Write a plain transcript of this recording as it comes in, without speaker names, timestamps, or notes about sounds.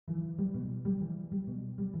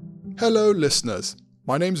Hello listeners,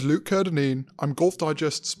 my name's Luke Kerr-Dineen, I'm Golf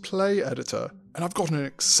Digest's play editor, and I've got an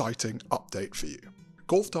exciting update for you.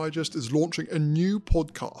 Golf Digest is launching a new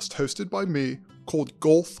podcast hosted by me called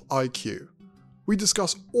Golf IQ. We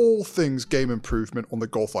discuss all things game improvement on the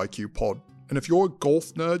Golf IQ pod, and if you're a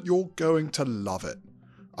golf nerd, you're going to love it.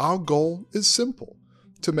 Our goal is simple,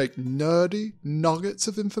 to make nerdy nuggets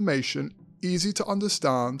of information easy to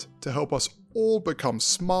understand to help us all become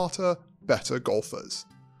smarter, better golfers.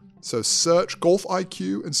 So search Golf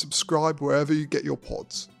IQ and subscribe wherever you get your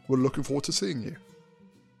pods. We're looking forward to seeing you.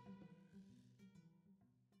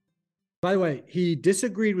 By the way, he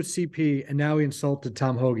disagreed with CP and now he insulted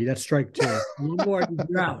Tom Hoagie. That's strike two. More,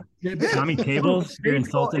 you're out. Tommy Cables, you're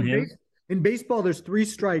insulting him. In baseball, there's 3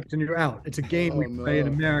 strikes and you're out. It's a game we play in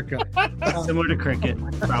America. Similar to cricket,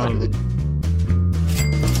 probably.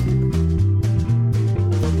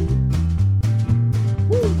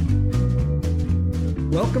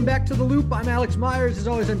 Welcome back to The Loop. I'm Alex Myers. As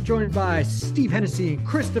always, I'm joined by Steve Hennessy and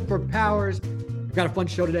Christopher Powers. We've got a fun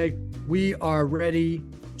show today. We are ready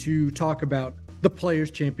to talk about the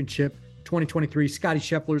Players' Championship 2023, Scottie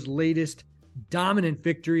Scheffler's latest dominant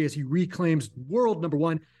victory as he reclaims world number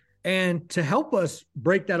one. And to help us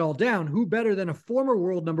break that all down, who better than a former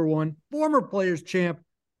world number one, former Players' champ,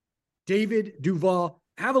 David Duval.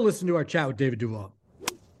 Have a listen to our chat with David Duval.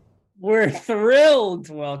 We're thrilled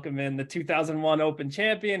to welcome in the 2001 Open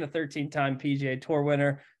champion, a 13-time PGA Tour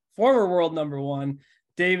winner, former world number one,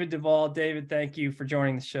 David Duval. David, thank you for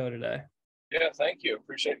joining the show today. Yeah, thank you.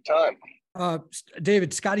 Appreciate your time.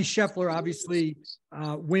 David, Scottie Scheffler obviously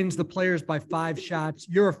wins the Players by 5 shots.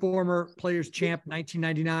 You're a former Players champ,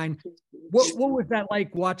 1999. What was that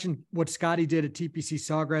like watching what Scottie did at TPC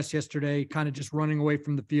Sawgrass yesterday, kind of just running away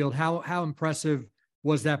from the field? How impressive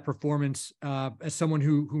was that performance as someone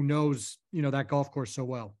who knows, that golf course so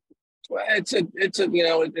well? Well,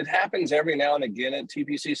 it happens every now and again at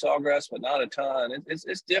TPC Sawgrass, but not a ton.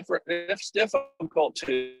 It's different. It's difficult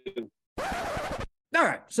to. All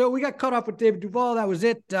right, so we got cut off with David Duval. That was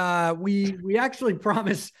it. We actually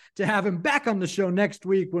promised to have him back on the show next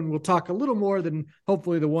week when we'll talk a little more than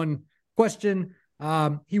hopefully the one question.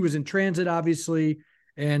 He was in transit, obviously.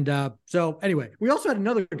 And so anyway, we also had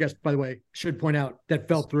another guest, by the way, should point out, that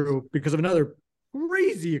fell through because of another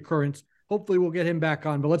crazy occurrence. Hopefully we'll get him back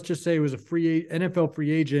on, but let's just say it was a NFL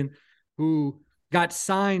free agent who got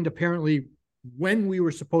signed apparently when we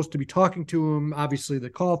were supposed to be talking to him. Obviously the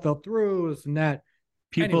call fell through, this and that.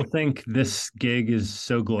 People think this gig is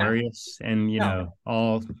so glorious and,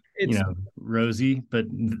 all, rosy, but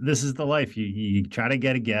this is the life. You try to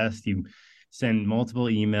get a guest, you send multiple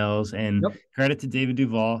emails, and credit to David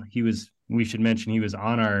Duval. We should mention he was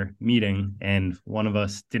on our meeting and one of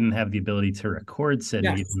us didn't have the ability to record said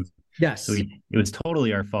meeting. Yes. So it was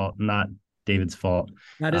totally our fault, not David's fault.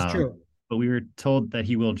 That is true. But we were told that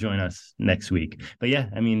he will join us next week. But yeah,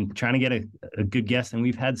 trying to get a good guest, and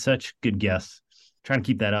we've had such good guests, trying to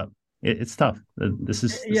keep that up. It's tough. This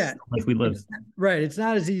is the life we live. Right. It's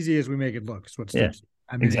not as easy as we make it look. So exactly.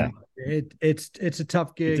 It's a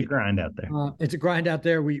tough gig. It's a grind out there. It's a grind out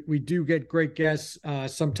there. We do get great guests.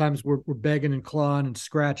 Sometimes we're begging and clawing and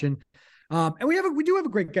scratching. And we do have a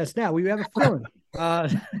great guest now. We have a friend,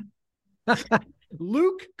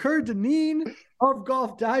 Luke Kerr-Dineen of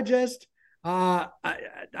Golf Digest. I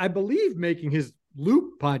believe making his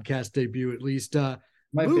Loop podcast debut at least.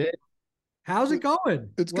 Luke, how's it going?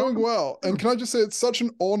 It's going well. And can I just say, it's such an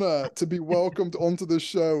honor to be welcomed onto the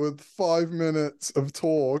show with 5 minutes of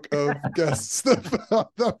talk of guests that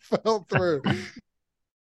fell through.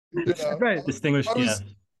 Right. Distinguished guest.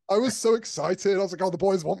 I was so excited. I was like, oh, the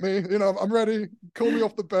boys want me. I'm ready. Call me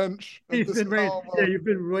off the bench. You've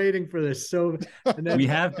been waiting for this. So we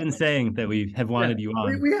have been saying that we have wanted you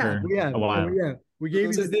on for a while. We gave you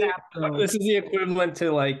this is the equivalent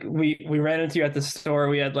to we ran into you at the store.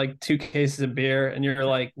 We had 2 cases of beer, and you're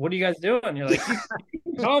like, "What are you guys doing?" You're like, "You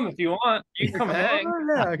can come if you want. You can come hang."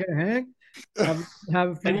 Yeah, I can hang. Have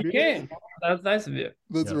a few and you came. That's nice of you.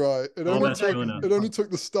 That's right. It only took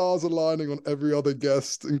the stars aligning on every other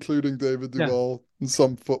guest, including David Duval and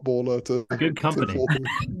some footballer to good company.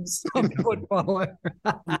 Some footballer.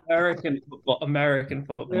 American footballer.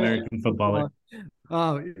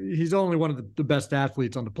 He's only one of the best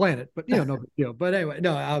athletes on the planet, but no big deal. But anyway,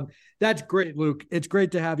 that's great, Luke. It's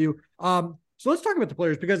great to have you. So let's talk about the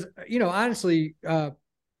Players because honestly,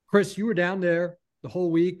 Chris, you were down there the whole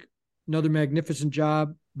week. Another magnificent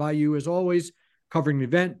job by you as always, covering the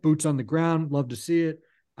event, boots on the ground. Love to see it.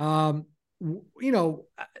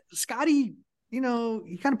 Scottie he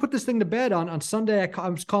kind of put this thing to bed on Sunday. I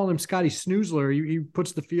was calling him Scottie Snoozler. He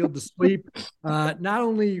puts the field to sleep, not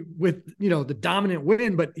only with, the dominant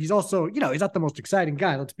win, but he's also, he's not the most exciting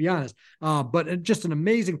guy, let's be honest. But just an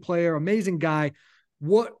amazing player, amazing guy.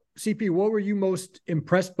 What were you most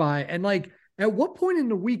impressed by? And like, at what point in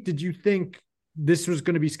the week did you think this was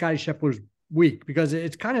going to be Scottie Scheffler's week? Because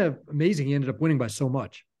it's kind of amazing he ended up winning by so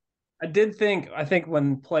much. I think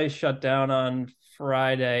when play shut down on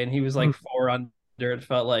Friday and he was like 4 under, it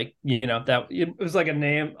felt like, that it was like a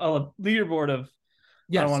leaderboard of,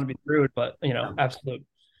 yes. I don't want to be rude, but, absolute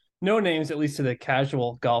no names, at least to the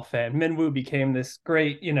casual golf fan. Minwoo became this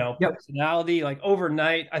great, personality, like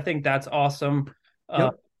overnight. I think that's awesome.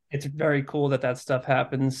 It's very cool that stuff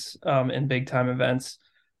happens in big time events.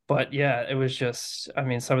 But yeah, it was just,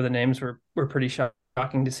 some of the names were pretty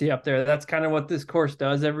shocking to see up there. That's kind of what this course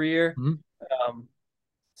does every year. Mm-hmm.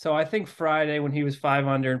 So I think Friday when he was 5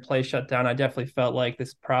 under and play shut down, I definitely felt like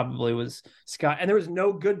this probably was Scott. And there was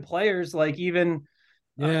no good players. Like even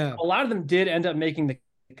a lot of them did end up making the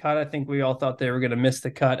cut. I think we all thought they were going to miss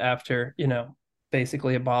the cut after,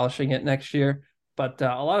 basically abolishing it next year. But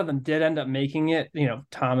a lot of them did end up making it.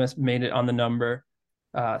 Thomas made it on the number.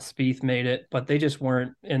 Spieth made it, but they just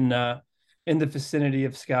weren't in the vicinity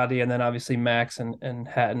of Scottie. And then obviously Max and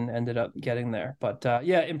Hatton ended up getting there. But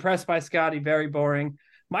impressed by Scottie. Very boring.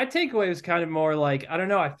 My takeaway was kind of more like, I don't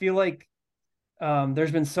know. I feel like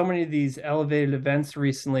there's been so many of these elevated events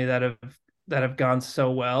recently that have gone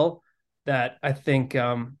so well that I think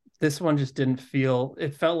this one just didn't feel.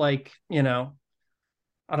 It felt like, I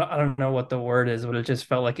don't know what the word is, but it just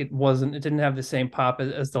felt like it didn't have the same pop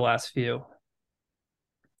as the last few.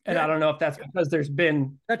 And I don't know if that's because there's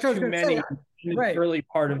been too many in the early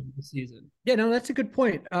part of the season. Yeah, no, that's a good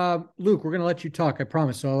point. Luke, we're going to let you talk. I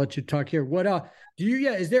promise. So I'll let you talk here.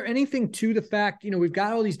 Is there anything to the fact, we've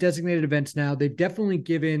got all these designated events now. They've definitely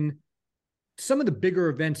given some of the bigger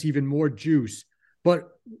events even more juice, but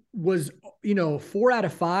was, 4 out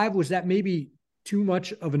of 5, was that maybe too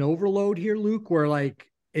much of an overload here, Luke, where like,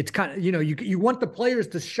 it's kind of, you want the players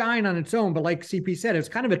to shine on its own, but like CP said, it's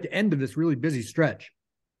kind of at the end of this really busy stretch.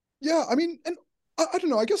 Yeah, and I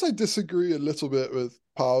don't know. I guess I disagree a little bit with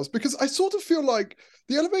Powers because I sort of feel like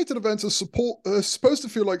the elevated events are supposed to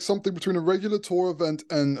feel like something between a regular tour event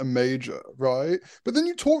and a major, right? But then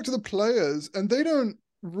you talk to the players and they don't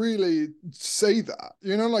really say that,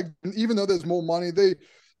 like even though there's more money, they're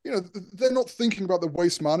not thinking about the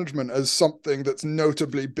waste management as something that's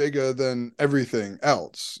notably bigger than everything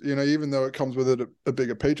else, even though it comes with it a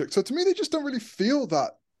bigger paycheck. So to me, they just don't really feel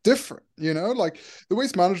that different, like the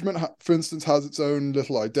waste management, for instance, has its own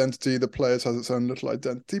little identity. The players has its own little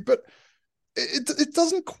identity, but it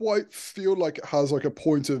doesn't quite feel like it has like a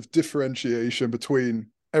point of differentiation between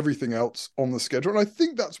everything else on the schedule. And I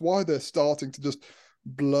think that's why they're starting to just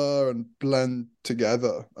blur and blend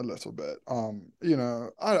together a little bit.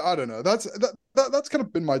 I don't know. That's kind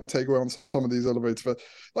of been my takeaway on some of these elevators.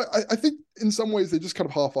 Like I think in some ways they just kind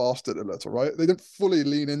of half-assed it a little, right? They didn't fully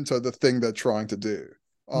lean into the thing they're trying to do.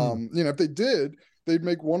 If they did, they'd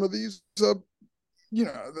make one of these,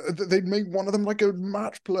 they'd make one of them like a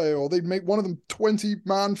match play, or they'd make one of them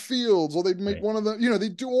 20-man fields, or they'd make one of them, they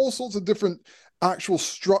do all sorts of different actual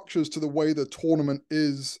structures to the way the tournament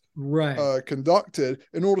is conducted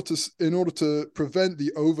in order to prevent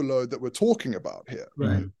the overload that we're talking about here.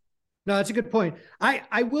 Right. No, that's a good point.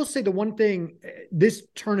 I will say the one thing, this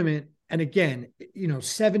tournament, and again,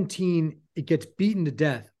 17, it gets beaten to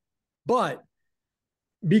death, but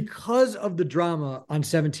because of the drama on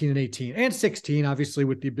 17 and 18 and 16, obviously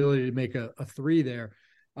with the ability to make a 3 there,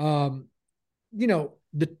 even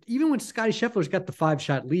when Scottie Scheffler's got the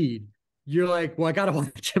 5-shot lead, you're like, well, I got to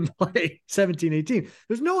watch him play 17, 18.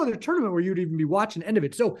 There's no other tournament where you'd even be watching the end of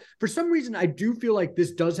it. So for some reason, I do feel like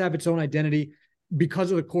this does have its own identity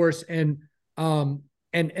because of the course. And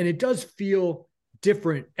it does feel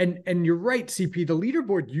different. And you're right, CP, the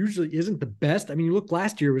leaderboard usually isn't the best. You look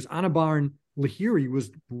last year, it was Anabar and Lahiri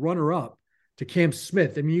was runner-up to Cam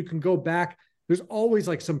Smith. You can go back. There's always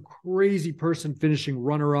like some crazy person finishing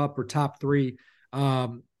runner-up or top 3.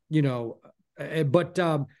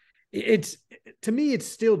 It's, to me, it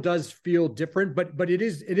still does feel different, but it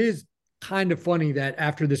is kind of funny that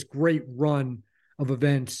after this great run of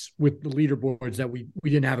events with the leaderboards that we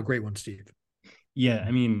didn't have a great one, Steve. Yeah,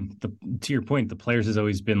 to your point, the players has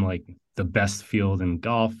always been like the best field in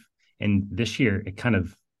golf, and this year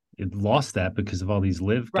it lost that because of all these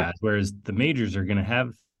live guys, whereas the majors are going to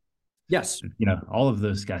have, all of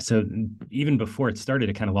those guys. So even before it started,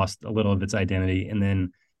 it kind of lost a little of its identity. And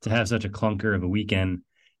then to have such a clunker of a weekend,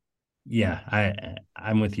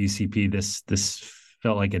 I'm with you, CP. This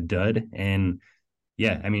felt like a dud. And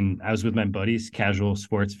yeah, I mean, I was with my buddies, casual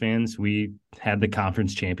sports fans. We had the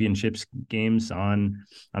conference championships games on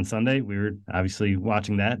Sunday. We were obviously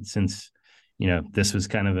watching that since, this was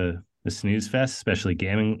kind of a snooze fest, especially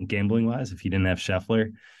gambling wise, if you didn't have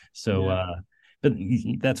Scheffler. So, but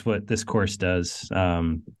that's what this course does.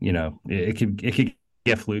 It could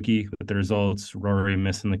get fluky with the results. Rory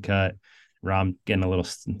missing the cut, Rahm getting a little,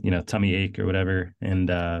 tummy ache or whatever. And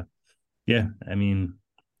I mean,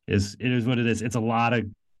 it is what it is. It's a lot of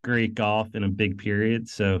great golf in a big period.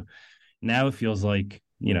 So now it feels like,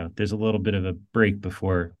 there's a little bit of a break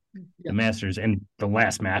before the Masters and the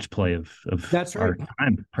last match play of that's our right.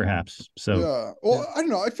 time, perhaps. So I don't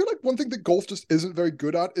know. I feel like one thing that golf just isn't very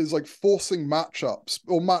good at is like forcing matchups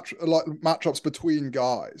or matchups between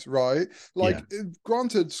guys, right?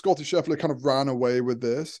 Granted, Scottie Scheffler kind of ran away with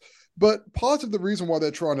this, but part of the reason why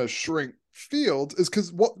they're trying to shrink fields is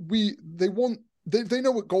because they want. They know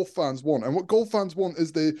what golf fans want, and what golf fans want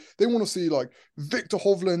is they want to see like Victor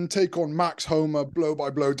Hovland take on Max Homa blow by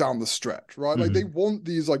blow down the stretch, right? Like they want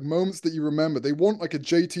these like moments that you remember. They want like a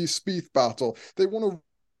JT Spieth battle. They want a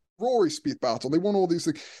Rory Spieth battle. They want all these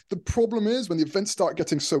things. The problem is when the events start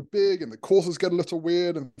getting so big and the courses get a little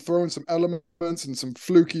weird and throw in some elements and some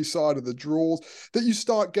fluky side of the draws, that you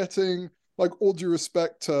start getting, like, all due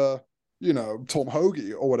respect to, Tom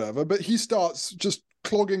Hoagie or whatever, but he starts just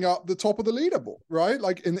clogging up the top of the leaderboard, right?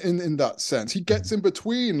 Like in that sense, he gets in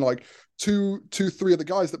between like two, three of the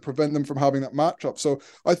guys that prevent them from having that matchup. So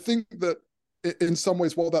I think that in some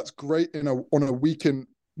ways, while that's great on a week in,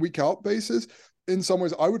 week out basis, in some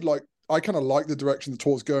ways I kind of like the direction the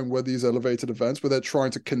tour's going with these elevated events where they're trying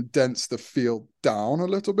to condense the field down a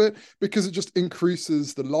little bit, because it just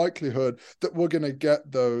increases the likelihood that we're going to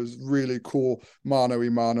get those really cool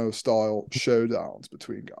mano-a-mano style showdowns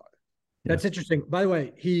between guys. That's interesting. By the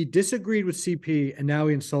way, he disagreed with CP and now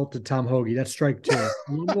he insulted Tom Hoagie. That's strike two.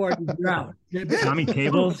 One more, you're out. Tommy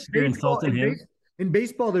Tables, you're insulting him. In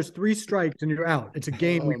baseball, there's 3 strikes and you're out. It's a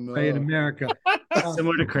game we play in America.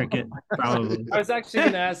 Similar to cricket, probably. I was actually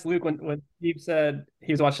going to ask Luke when Steve said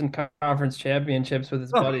he was watching conference championships with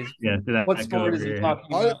his buddies. Yeah, what sport is he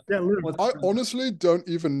talking about? I honestly don't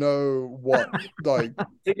even know what. Like,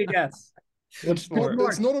 take a guess. What sport?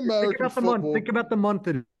 It's not American football. Think about the month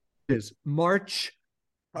it is. March.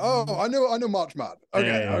 Oh, I know March Mad.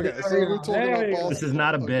 Okay. So we're talking about basketball. This is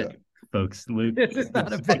not a bit, folks. Luke. This is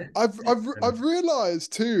not a bit. I've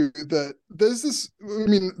realized too that there's this. I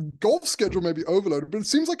mean, golf schedule may be overloaded, but it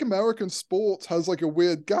seems like American sports has like a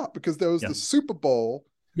weird gap because there was the Super Bowl.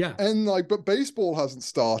 Yeah. And but baseball hasn't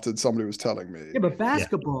started. Somebody was telling me. Yeah, but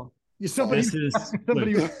basketball. Somebody this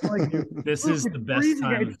is the best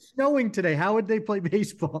time. It's snowing today. How would they play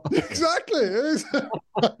baseball? Exactly. This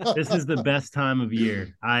is the best time of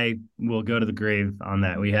year. I will go to the grave on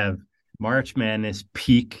that. We have March Madness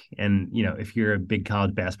peak. And, if you're a big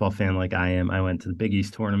college basketball fan like I am, I went to the Big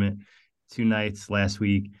East tournament 2 nights last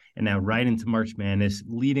week, and now right into March Madness,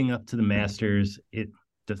 leading up to the Masters. It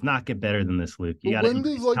does not get better than this, Luke. When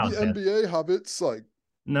does the NBA have its like?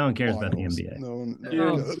 No one cares about the NBA. No one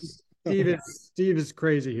does. Steve is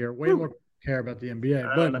crazy here. Way more care about the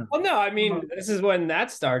NBA. But well, no, I mean, this is when that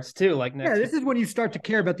starts too. Like next this is when you start to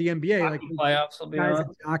care about the NBA. Like playoffs will be on.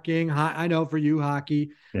 Talking. I know for you, hockey.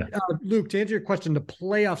 Yeah. Luke, to answer your question, the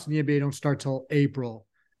playoffs in the NBA don't start till April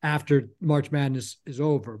after March Madness is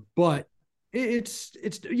over. But it's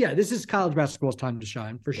this is college basketball's time to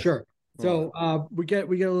shine for sure. So we get a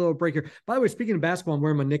little break here. By the way, speaking of basketball, I'm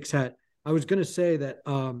wearing my Knicks hat. I was going to say that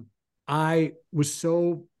I was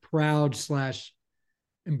so proud /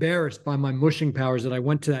 embarrassed by my mushing powers that I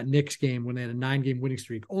went to that Knicks game when they had a 9-game winning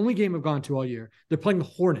streak. Only game I've gone to all year. They're playing the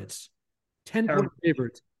Hornets, 10-point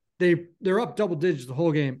favorites. They're up double digits the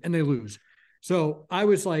whole game and they lose. So I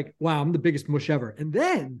was like, wow, I'm the biggest mush ever. And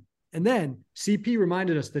then CP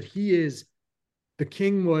reminded us that he is the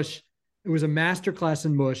king mush. It was a masterclass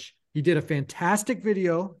in mush. He did a fantastic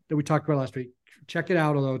video that we talked about last week. Check it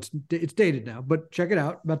out, although it's dated now, but check it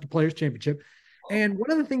out about the Players Championship. And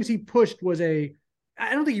one of the things he pushed was I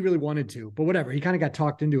don't think he really wanted to, but whatever. He kind of got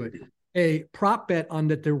talked into it. A prop bet on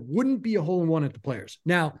that there wouldn't be a hole-in-one at the Players.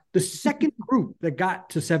 Now, the second group that got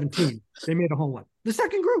to 17, they made a hole-in-one. The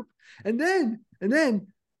second group. And then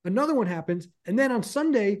another one happens. And then on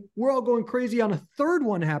Sunday, we're all going crazy on a third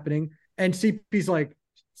one happening. And CP's like,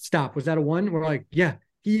 stop. Was that a one? We're like, yeah.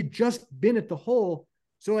 He had just been at the hole.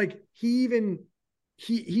 So like his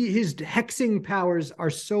hexing powers are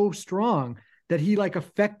so strong that he like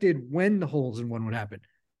affected when the holes in one would happen.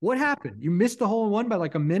 What happened? You missed the hole in one by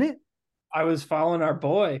like a minute? I was following our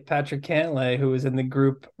boy, Patrick Cantlay, who was in the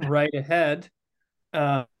group right ahead.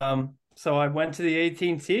 So I went to the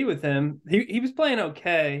 18th tee with him. He was playing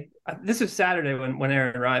okay. This was Saturday when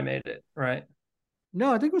Aaron Rai made it, right?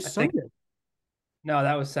 No, I think it was Sunday. No,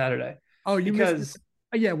 that was Saturday. Oh, you missed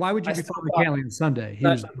it. Yeah, why would you be following McCanley on Sunday?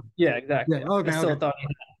 Yeah, exactly. Yeah, okay. I still thought he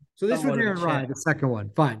had so this was Aaron Rai, the second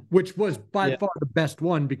one, fine, which was by far the best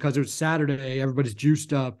one because it was Saturday. Everybody's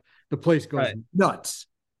juiced up. The place goes nuts.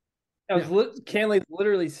 Canley's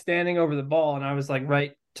literally standing over the ball, and I was like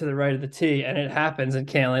right to the right of the tee, and it happens, and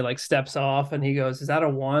Canley like steps off, and he goes, "Is that a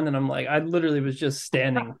one?" And I'm like, I literally was just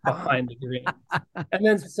standing behind the green. And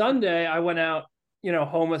then Sunday, I went out.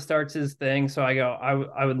 Homa starts his thing, so I go,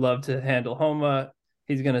 I would love to handle Homa.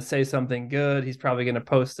 He's gonna say something good. He's probably gonna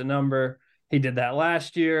post a number. He did that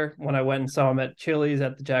last year when I went and saw him at Chili's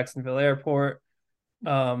at the Jacksonville airport.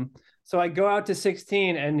 So I go out to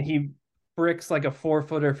 16 and he bricks like a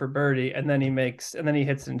 4-footer for birdie, and then he hits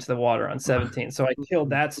it into the water on 17. So I killed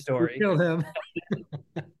that story. You killed him.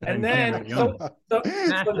 And then so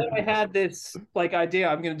then I had this like idea,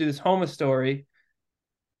 I'm gonna do this Homa story.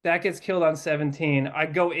 That gets killed on 17. I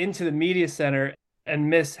go into the media center and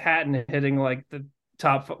miss Hatton hitting like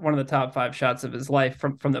one of the top 5 shots of his life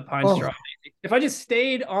from the pine straw. If I just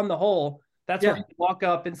stayed on the hole, that's where you walk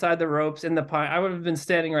up inside the ropes in the pine. I would have been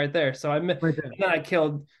standing right there. So and then I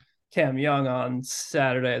killed Cam Young on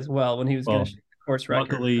Saturday as well when he was going to shoot the course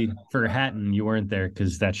record. Luckily for Hatton, you weren't there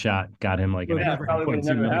because that shot got him like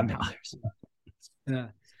 $1.2 million.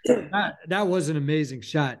 Yeah, that was an amazing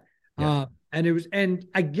shot. Yeah. And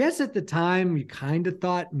I guess at the time you kind of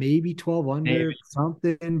thought maybe 12 under or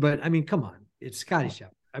something, but I mean, come on, it's Scottie Scheffler.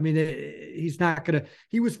 I mean, he's not gonna.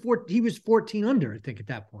 He was 14 under, I think, at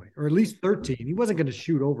that point, or at least 13. He wasn't going to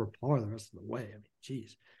shoot over par the rest of the way. I mean,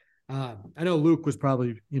 geez. I know Luke was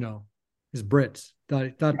probably, his Brits.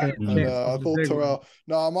 I thought Terrell.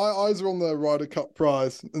 No, my eyes are on the Ryder Cup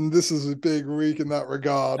prize, and this is a big week in that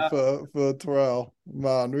regard for Terrell.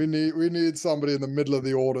 Man, we need somebody in the middle of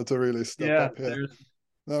the order to really step up here.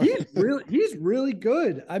 He's really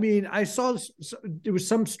good. I mean, I saw it was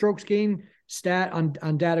some strokes gained stat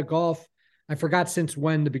on Data Golf. I forgot since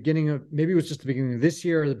when, maybe it was just the beginning of this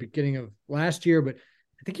year or the beginning of last year, but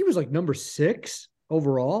I think he was like number 6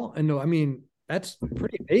 overall. And no, I mean, that's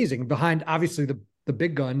pretty amazing behind obviously the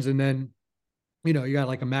big guns. And then, you got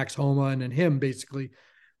like a Max Homa and then him basically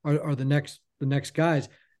are the next guys.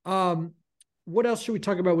 What else should we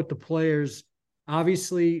talk about with the players?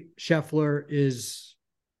 Obviously Scheffler is,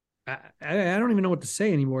 I don't even know what to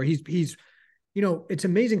say anymore. He's it's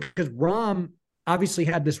amazing because Rahm obviously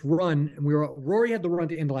had this run, and Rory had the run at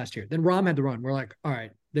the end of last year. Then Rahm had the run. We're like, all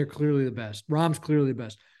right, they're clearly the best. Rahm's clearly the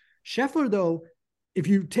best. Scheffler, though, if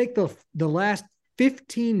you take the last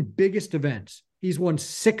 15 biggest events, he's won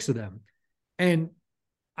 6 of them. And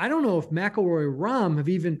I don't know if McIlroy or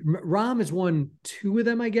Rahm has won 2 of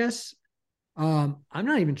them, I guess. I'm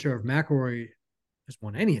not even sure if McIlroy has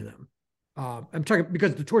won any of them. I'm talking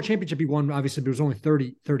because the Tour Championship he won, obviously, there was only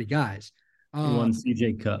 30 guys. He won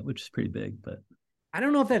CJ Cup, which is pretty big, but I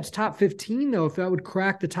don't know if that's top 15 though. If that would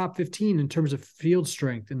crack the top 15 in terms of field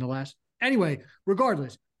strength in the last. Anyway,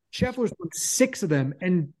 regardless, Scheffler's won 6 of them,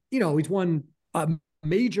 and he's won a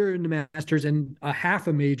major in the Masters and a half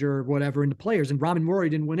a major or whatever in the Players. And Rahm and Rory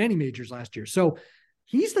didn't win any majors last year, so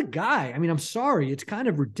he's the guy. I mean, I'm sorry, it's kind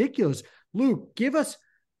of ridiculous. Luke, give us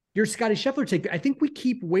your Scottie Scheffler take. I think we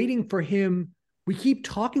keep waiting for him. We keep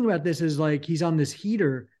talking about this as like he's on this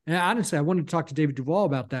heater. And honestly, I wanted to talk to David Duval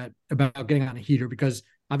about that, about getting on a heater, because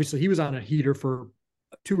obviously he was on a heater for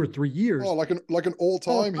 2 or 3 years. Oh, like an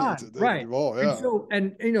all-time heater, right? Duval, yeah.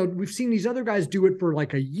 And we've seen these other guys do it for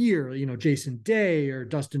like a year. Jason Day or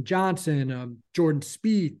Dustin Johnson, Jordan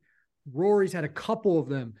Spieth, Rory's had a couple of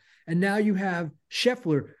them, and now you have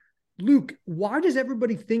Scheffler. Luke, why does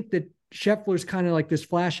everybody think that Scheffler's kind of like this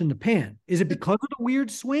flash in the pan? Is it because of the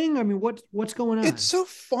weird swing? I mean, what's going on? It's so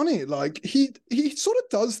funny. Like he sort of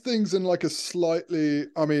does things in like a slightly,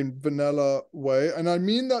 vanilla way. And I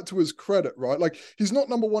mean that to his credit, right? Like he's not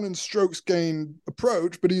number 1 in strokes gained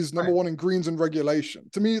approach, but he's number 1 in greens and regulation.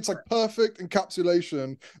 To me, it's like perfect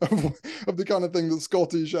encapsulation of the kind of thing that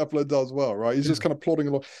Scottie Scheffler does well, right? He's just kind of plodding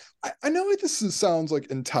along. I know this sounds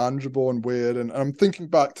like intangible and weird. And I'm thinking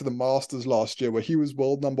back to the Masters last year where he was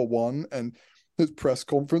world number 1. And his press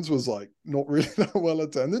conference was like not really that well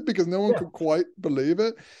attended because no one could quite believe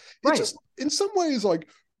it. It's just in some ways like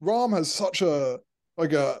Rahm has such a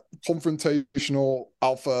confrontational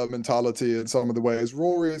alpha mentality in some of the ways.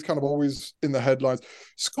 Rory is kind of always in the headlines.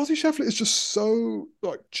 Scottie Scheffler is just so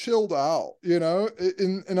like chilled out,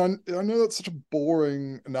 and I know that's such a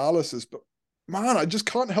boring analysis, but man, I just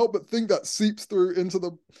can't help but think that seeps through into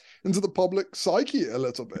the public psyche a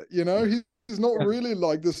little bit. He's not really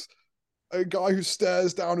like this a guy who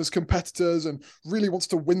stares down his competitors and really wants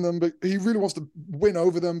to win them, but he really wants to win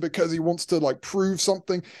over them because he wants to like prove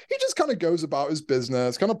something. He just kind of goes about his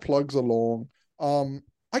business, kind of plugs along.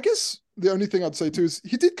 I guess the only thing I'd say too is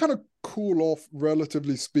he did kind of cool off,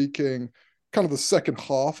 relatively speaking, kind of the second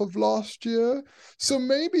half of last year. So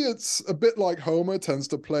maybe it's a bit like Homer tends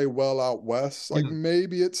to play well out west. Like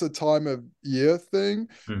maybe it's a time of year thing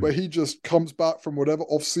where he just comes back from whatever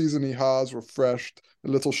off season he has, refreshed, a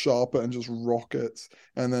little sharper, and just rockets,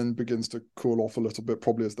 and then begins to cool off a little bit,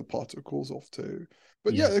 probably as the putter cools off too.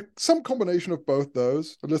 But yeah, some combination of both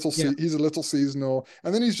those. He's a little seasonal,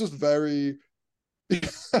 and then he's just very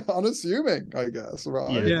unassuming, I guess.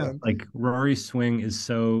 Right? Yeah. Like Rory's swing is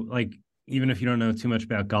so like, even if you don't know too much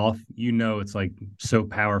about golf, it's like so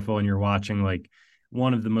powerful, and you're watching like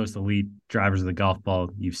one of the most elite drivers of the golf ball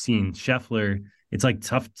you've seen. Scheffler, it's like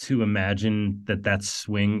tough to imagine that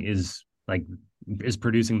swing is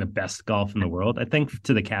producing the best golf in the world, I think,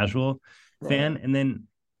 to the casual fan. And then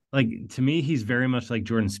like, to me, he's very much like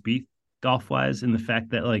Jordan Spieth golf wise, in the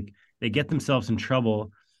fact that like they get themselves in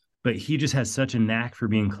trouble, but he just has such a knack for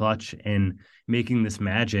being clutch and making this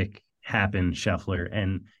magic happen, Scheffler.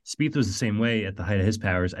 And Spieth was the same way at the height of his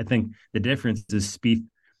powers. I think the difference is Spieth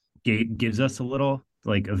gives us a little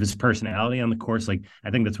like of his personality on the course. Like,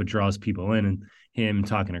 I think that's what draws people in, and him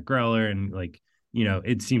talking to Greller, and like,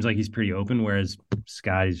 it seems like he's pretty open, whereas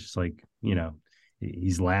Scottie's just like,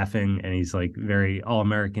 he's laughing, and he's like very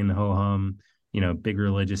all-American, ho-hum, big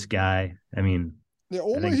religious guy. I mean,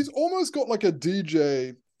 he's almost got like a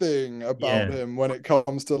DJ thing about him when it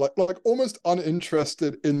comes to like almost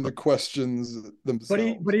uninterested in the questions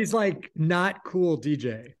themselves. But he's like not cool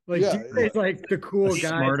DJ. Like DJ's like the cool guy.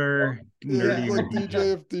 Smarter, nerdy. Like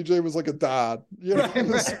DJ, if DJ was like a dad. Well,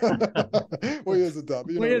 he is a dad.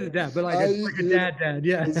 But, he is a dad, but like a dad.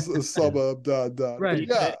 Yeah. A suburb dad. Right.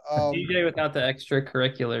 Yeah. DJ without the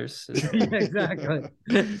extracurriculars. Exactly.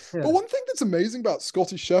 But one thing that's amazing about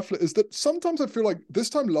Scottie Scheffler is that sometimes I feel like this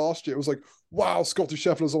time last year it was like, wow, Scottie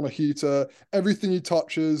Scheffler's on a heater. Everything he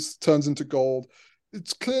touches turns into gold.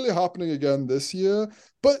 It's clearly happening again this year.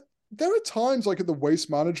 But there are times like at the waste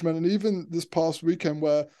management and even this past weekend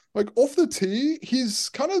where like off the tee, he's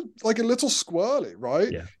kind of like a little squirrely,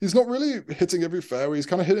 right? Yeah. He's not really hitting every fairway. He's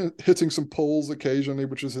kind of hitting some pulls occasionally,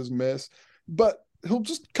 which is his miss. But he'll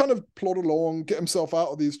just kind of plod along, get himself out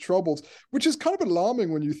of these troubles, which is kind of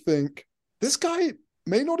alarming when you think this guy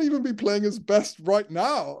may not even be playing his best right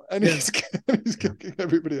now, and he's kicking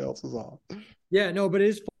everybody else's ass. Yeah, no, but it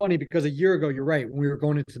is funny because a year ago, you're right, when we were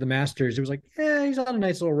going into the Masters, it was like, he's on a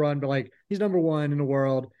nice little run, but like he's number one in the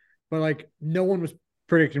world, but like no one was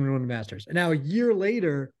predicting him to win the Masters. And now a year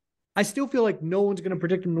later, I still feel like no one's going to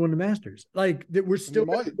predict him to win the Masters. Like that we're still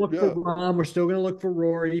going to look for Rahm, we're still going to look for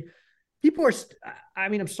Rory. People are,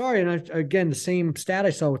 I'm sorry, and again, the same stat I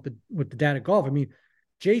saw with the data golf. I mean,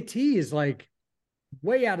 JT is like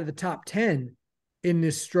way out of the top 10 in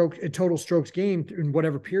this total strokes game in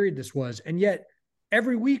whatever period this was. And yet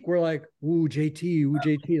every week we're like, ooh,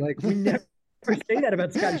 JT. Like we never say that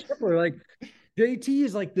about Scottie Scheffler. Like JT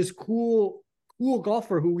is like this cool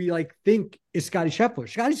golfer who we like think is Scottie Scheffler.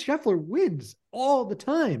 Scottie Scheffler wins all the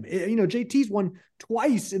time. JT's won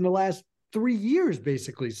twice in the last 3 years,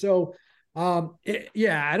 basically. So I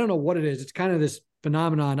don't know what it is. It's kind of this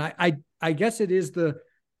phenomenon. I guess it is the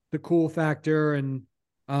cool factor, and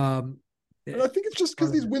I think it's just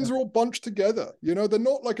because these wins are all bunched together. They're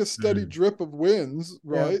not like a steady drip of wins,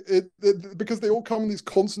 right? Yeah. Because they all come in these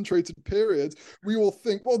concentrated periods. We all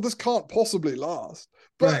think, well, this can't possibly last,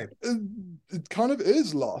 but it kind of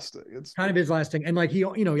is lasting. It's kind of is lasting, and like he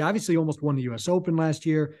obviously almost won the U.S. Open last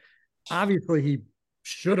year. Obviously, he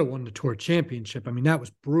should have won the Tour Championship. I mean, that was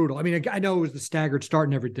brutal. I mean, I know it was the staggered start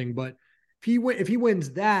and everything, but if he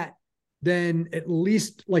wins that, then at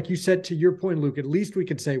least, like you said, to your point, Luke, at least we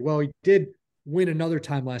could say, well, he did win another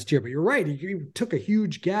time last year. But you're right. He took a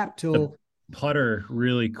huge gap till the putter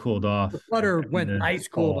really cooled off. The putter went ice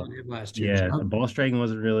cold on him last year. Yeah, the ball striking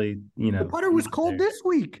wasn't really, The putter was cold this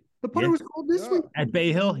week. The putter was cold this week. At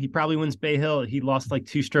Bay Hill, he probably wins Bay Hill. He lost like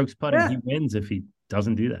 2 strokes putting. He wins if he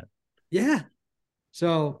doesn't do that. Yeah.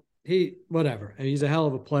 So whatever. And he's a hell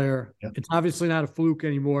of a player. Yep. It's obviously not a fluke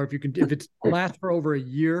anymore. If it lasts for over a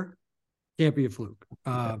year, can't be a fluke.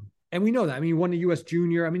 And we know that. I mean, he won the U.S.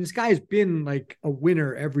 Junior. I mean, this guy has been like a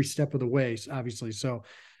winner every step of the way, obviously. So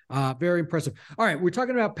very impressive. All right. We're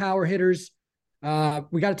talking about power hitters. We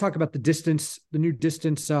got to talk about the new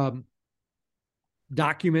distance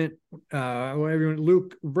document.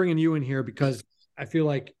 Luke, we're bringing you in here because I feel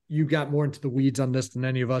like you got more into the weeds on this than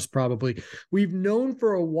any of us probably. We've known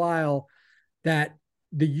for a while that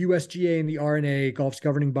the USGA and the R&A, golf's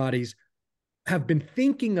governing bodies, have been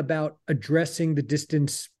thinking about addressing the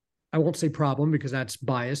distance, I won't say problem because that's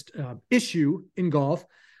biased, issue in golf.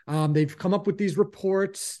 They've come up with these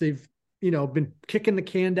reports. They've, been kicking the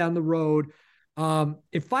can down the road.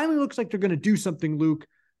 It finally looks like they're going to do something, Luke,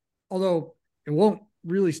 although it won't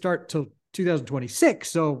really start till 2026.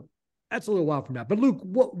 So that's a little while from now. But Luke,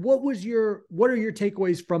 what are your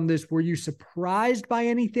takeaways from this? Were you surprised by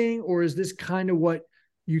anything, or is this kind of what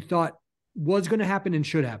you thought was going to happen and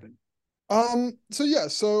should happen?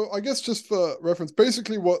 So I guess just for reference,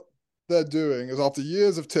 basically what they're doing is after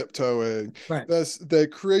years of tiptoeing, right, they're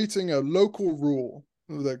creating a local rule,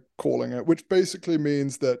 they're calling it, which basically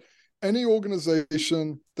means that any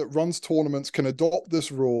organization that runs tournaments can adopt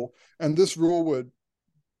this rule, and this rule would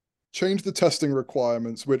change the testing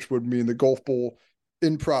requirements, which would mean the golf ball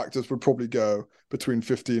in practice would probably go between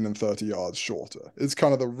 15 and 30 yards shorter. It's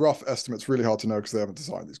kind of the rough estimate. It's really hard to know because they haven't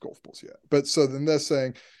designed these golf balls yet. But so then they're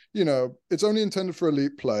saying, it's only intended for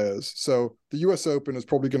elite players. So the US Open is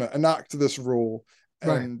probably going to enact this rule,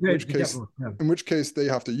 in which case they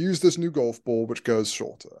have to use this new golf ball, which goes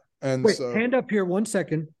shorter. And wait, hand up here 1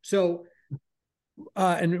 second. So,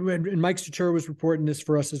 and Mike Stachura was reporting this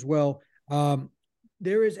for us as well.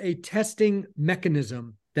 There is a testing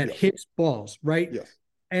mechanism that hits balls, right? Yes.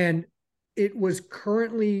 And it was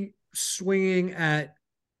currently swinging at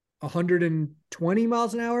 120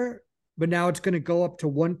 miles an hour, but now it's going to go up to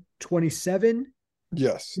 127.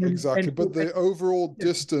 Yes, exactly. But the overall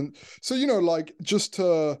distance. So, just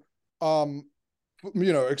to,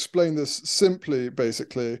 explain this simply,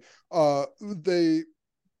 basically, the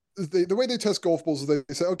way they test golf balls is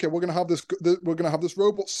they say, okay, we're going to have this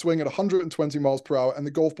robot swing at 120 miles per hour, and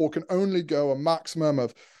the golf ball can only go a maximum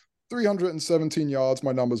of 317 yards.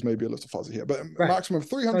 My numbers may be a little fuzzy here, but a maximum of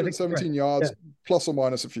 317 yards plus or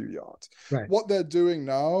minus a few yards. Right. What they're doing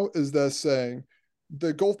now is they're saying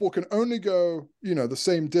the golf ball can only go, the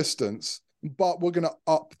same distance, but we're going to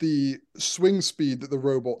up the swing speed that the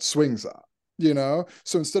robot swings at.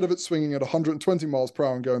 So instead of it swinging at 120 miles per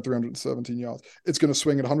hour and going 317 yards, it's going to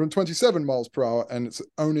swing at 127 miles per hour, and it's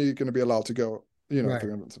only going to be allowed to go,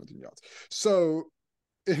 317 yards. So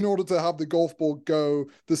in order to have the golf ball go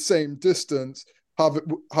the same distance,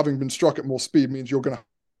 having been struck at more speed means you're going to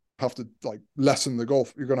have to lessen the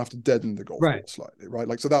golf. You're going to have to deaden the golf ball slightly, right?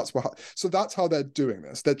 So that's how they're doing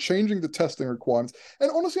this. They're changing the testing requirements.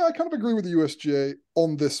 And honestly, I kind of agree with the USGA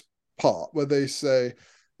on this part where they say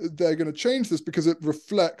they're going to change this because it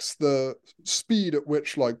reflects the speed at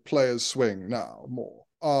which players swing now more.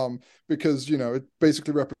 Because it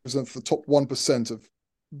basically represents the top 1% of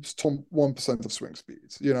swing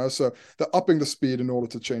speeds. So they're upping the speed in order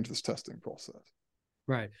to change this testing process.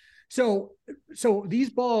 Right. So these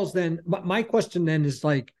balls then, my question then is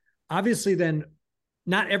obviously then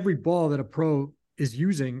not every ball that a pro is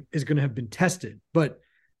using is going to have been tested, but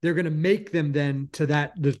they're going to make them then to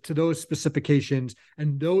those specifications.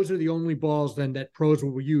 And those are the only balls then that pros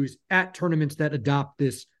will use at tournaments that adopt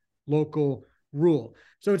this local rule.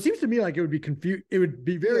 So it seems to me like it would be it would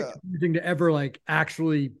be very confusing to ever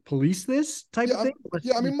actually police this type of thing.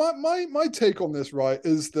 I mean, my take on this, right,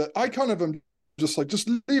 is that I kind of am just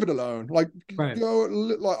leave it alone.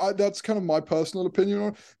 That's kind of my personal opinion on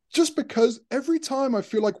it. Just because every time I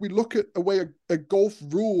feel like we look at a way a golf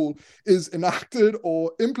rule is enacted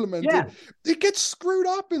or implemented, it gets screwed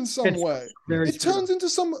up in some way. It turns into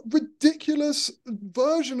some ridiculous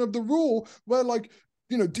version of the rule where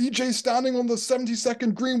DJ's standing on the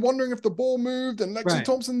 72nd green wondering if the ball moved, and Lexi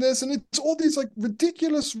Thompson this, and it's all these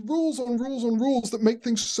ridiculous rules on rules that make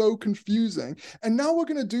things so confusing. And now we're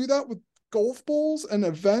going to do that with golf balls and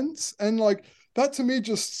events, and that to me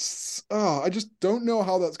just I just don't know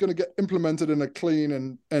how that's going to get implemented in a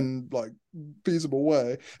clean and feasible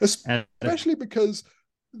way, especially because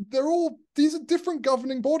these are different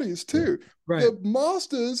governing bodies too. The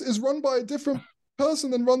Masters is run by a different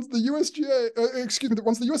person that runs the USGA, that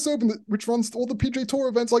runs the US Open, which runs all the PGA Tour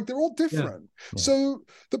events. They're all different. So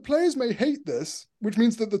the players may hate this, which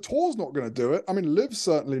means that the Tour's not going to do it. I mean, Liv's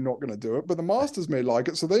certainly not going to do it, but the Masters may like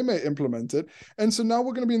it, so they may implement it. And so now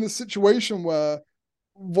we're going to be in this situation where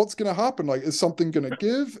what's going to happen? Is something going to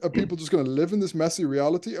give? Are people just going to live in this messy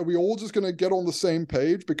reality? Are we all just going to get on the same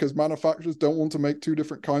page because manufacturers don't want to make two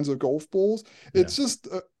different kinds of golf balls? It's just...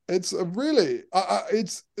 it's a really,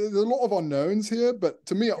 there's a lot of unknowns here, but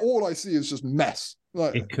to me, all I see is just mess.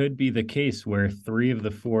 It could be the case where 3 of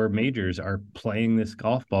the 4 majors are playing this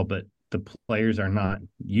golf ball, but the players are not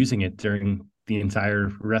using it during the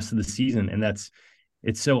entire rest of the season. And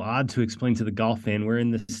it's so odd to explain to the golf fan. We're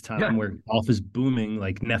in this time where golf is booming,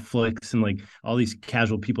 Netflix and all these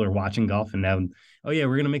casual people are watching golf, and now, we're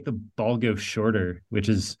going to make the ball go shorter, which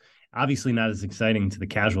is, obviously not as exciting to the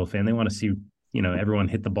casual fan. They want to see, everyone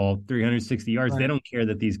hit the ball 360 yards. Right. They don't care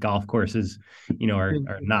that these golf courses, are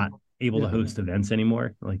not able to host events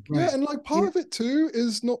anymore. Yeah, and part of it too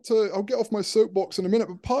is I'll get off my soapbox in a minute,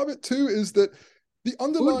 but part of it too is that the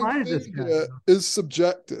underlying thing here is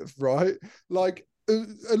subjective, right?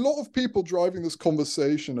 A lot of people driving this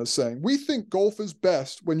conversation are saying, we think golf is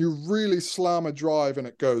best when you really slam a drive and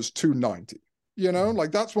it goes 290.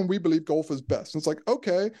 That's when we believe golf is best. And it's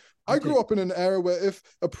okay, I grew up in an era where if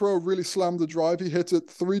a pro really slammed the drive, he hit it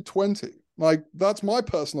 320. That's my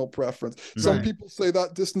personal preference. Some people say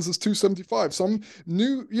that distance is 275. Some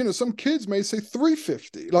some kids may say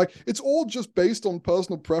 350. It's all just based on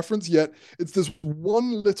personal preference, yet it's this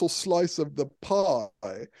one little slice of the pie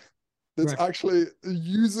that's actually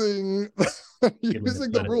using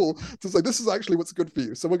the rule to say, this is actually what's good for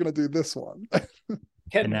you. So we're going to do this one.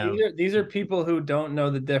 These are people who don't know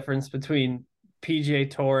the difference between PGA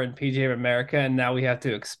Tour and PGA of America, and now we have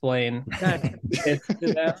to explain it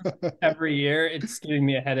to them every year. It's giving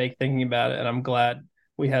me a headache thinking about it, and I'm glad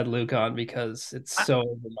we had Luke on because it's so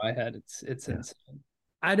over my head. It's insane.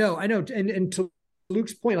 I know, and to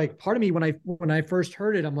Luke's point, part of me when I first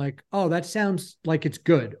heard it, I'm like, oh, that sounds like it's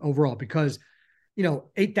good overall because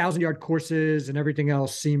 8,000-yard courses and everything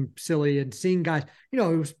else seem silly, and seeing guys, it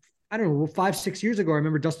was, I don't know, 5-6 years ago, I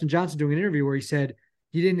remember Dustin Johnson doing an interview where he said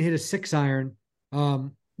he didn't hit a 6-iron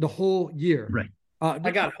the whole year. Right.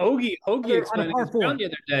 I got Hoagie explaining his round the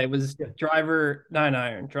other day was driver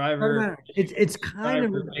 9-iron, driver. It's kind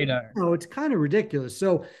of 8-iron. It's kind of ridiculous.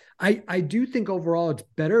 So I do think overall it's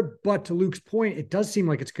better, but to Luke's point, it does seem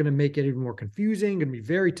like it's going to make it even more confusing, going to be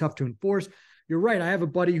very tough to enforce. You're right. I have a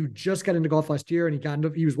buddy who just got into golf last year,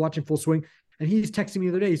 and he was watching Full Swing, and he's texting me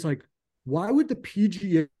the other day. He's like, "Why would the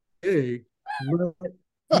PGA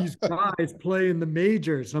let these guys play in the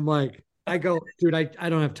majors?" And I'm like, I go, dude, I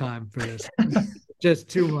don't have time for this. Just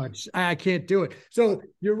too much. I can't do it. So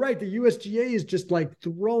you're right. The USGA is just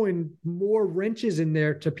throwing more wrenches in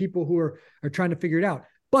there to people who are trying to figure it out.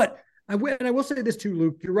 But I will say this too,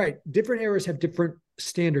 Luke, you're right. Different eras have different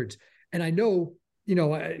standards. And I know,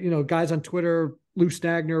 guys on Twitter, Lou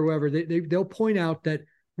Stagner or whoever, they'll point out that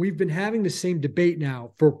we've been having the same debate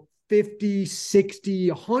now for 50,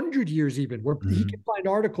 60, 100 years even, where he can find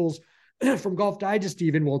articles from Golf Digest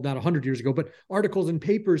even, well, not 100 years ago, but articles and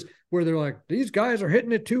papers where they're like, these guys are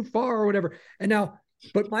hitting it too far or whatever. And now,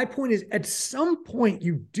 but my point is, at some point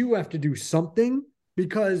you do have to do something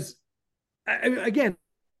because, again,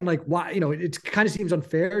 why, it kind of seems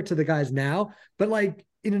unfair to the guys now, but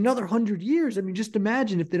in another 100 years, I mean, just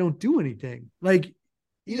imagine if they don't do anything. No,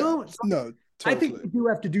 totally. I think we do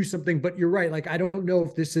have to do something, but you're right. I don't know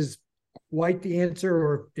if this is quite the answer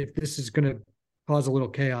or if this is going to cause a little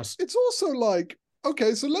chaos. It's also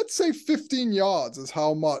okay, so let's say 15 yards is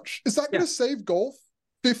how much. Is that going to save golf?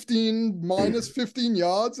 15 minus 15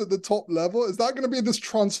 yards at the top level? Is that going to be this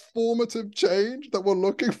transformative change that we're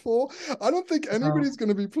looking for? I don't think anybody's going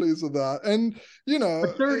to be pleased with that. And,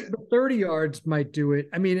 30 yards might do it.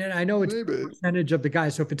 I mean, and I know it's a percentage of the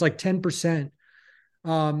guys. So if it's 10%,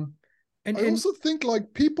 I also think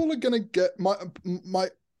people are going to get my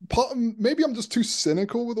part. Maybe I'm just too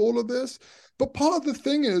cynical with all of this, but part of the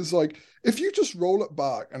thing is if you just roll it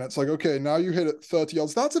back and it's okay, now you hit it 30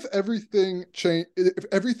 yards. That's if everything if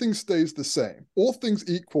everything stays the same, all things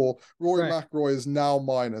equal. Rory McIlroy is now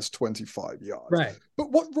minus 25 yards. Right.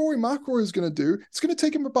 But what Rory McIlroy is going to do, it's going to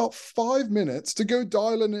take him about 5 minutes to go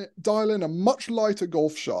dial in a much lighter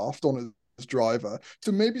golf shaft on his driver,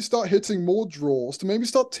 to maybe start hitting more draws, to maybe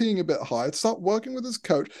start teeing a bit higher, to start working with his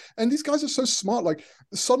coach. And these guys are so smart.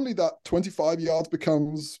 Suddenly that 25 yards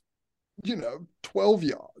becomes 12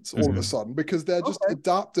 yards all of a sudden, because they're just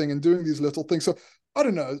adapting and doing these little things. So I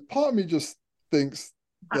don't know, part of me just thinks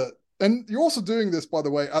that, and you're also doing this, by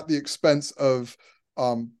the way, at the expense of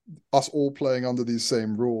us all playing under these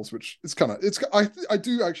same rules, which is I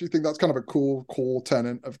do actually think that's kind of a cool core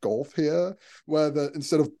tenet of golf here, where that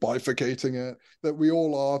instead of bifurcating it, that we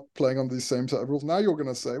all are playing under these same set of rules. Now you're going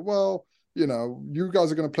to say, well, you guys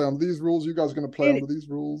are going to play under these rules, you guys are going to play under these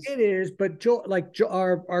rules. It is, but Joel,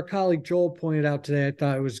 our colleague Joel pointed out today, I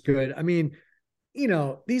thought it was good. I mean,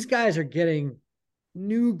 these guys are getting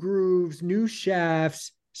new grooves, new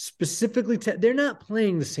shafts, specifically they're not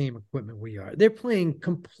playing the same equipment we are. They're playing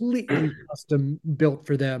completely custom built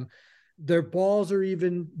for them. Their balls are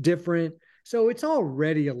even different. So it's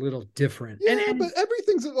already a little different. Yeah, but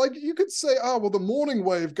everything's like, you could say, the morning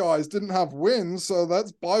wave guys didn't have wins, so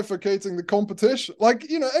that's bifurcating the competition.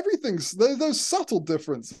 Like, everything's, there's those subtle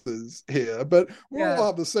differences here, but we all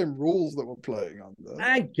have the same rules that we're playing under.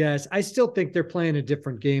 I guess. I still think they're playing a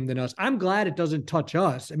different game than us. I'm glad it doesn't touch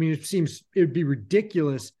us. I mean, it would be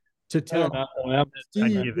ridiculous to tell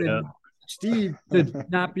Steve to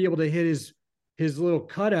not be able to hit his little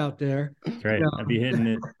cutout there. That's right. I'd be hitting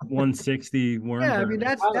it 160 warm. Yeah, I mean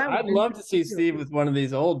I'd love to see Steve with one of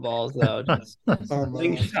these old balls though, just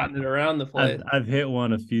slingshotting it around the place. I've hit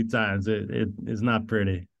one a few times. It is not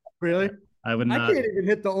pretty. Really? I would not. I can't even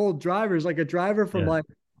hit the old drivers, like a driver from like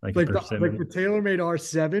the TaylorMade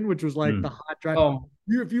R7, which was like the hot driver.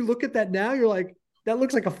 If you look at that now, you're like, that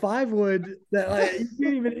looks like a 5-wood that you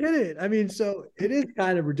can't even hit it. I mean, so it is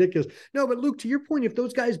kind of ridiculous. No, but Luke, to your point, if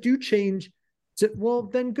those guys do change, well,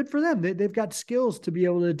 then good for them. They've got skills to be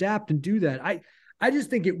able to adapt and do that. I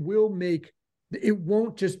just think it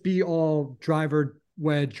won't just be all driver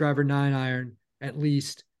wedge, driver 9-iron at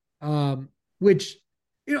least, which,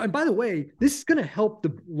 and by the way, this is going to help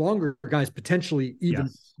the longer guys potentially even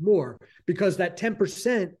more, because that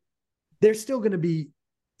 10%, they're still going to be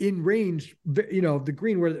in range, the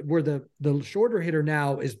green where the shorter hitter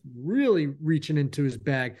now is really reaching into his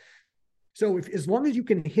bag. So as long as you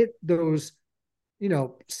can hit those,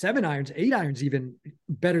 7-irons, 8-irons, even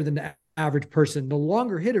better than the average person, the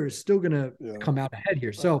longer hitter is still going to come out ahead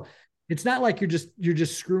here. So it's not like you're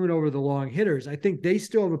just screwing over the long hitters. I think they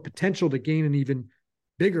still have a potential to gain an even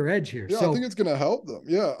bigger edge here. Yeah, I think it's going to help them.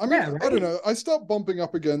 Yeah. I mean, I don't know. I start bumping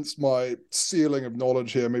up against my ceiling of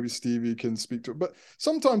knowledge here. Maybe Stevie can speak to it. But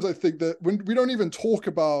sometimes I think that when we don't even talk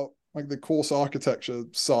about like the course architecture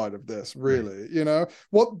side of this, really,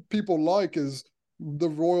 what people like is the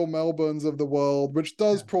Royal Melbournes of the world, which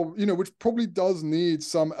does which probably does need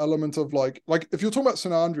some element of like if you're talking about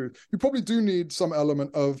St Andrews, you probably do need some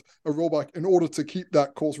element of a rollback in order to keep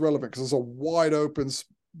that course relevant, because there's a wide open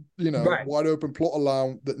plot of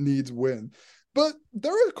land that needs wind. But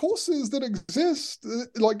there are courses that exist,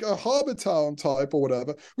 like a Harbour Town type or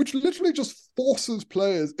whatever, which literally just forces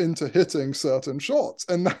players into hitting certain shots,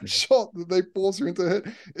 and that shot that they force you into hit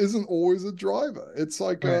isn't always a driver. It's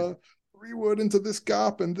like a reword into this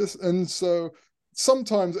gap and this, and so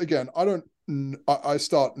sometimes, again, I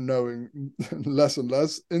start knowing less and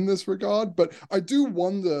less in this regard, but I do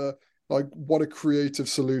wonder like what a creative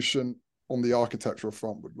solution on the architectural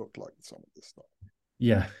front would look like with some of this stuff.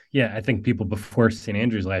 Yeah. I think people before St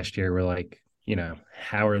Andrews last year were like,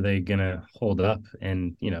 how are they gonna hold up?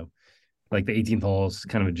 And like the 18th hole is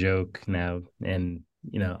kind of a joke now, and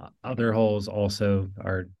other holes also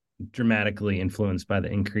are dramatically influenced by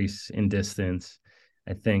the increase in distance.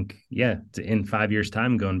 I think, in 5 years'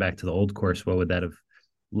 time, going back to the old course, what would that have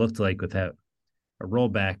looked like without a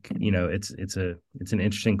rollback? It's an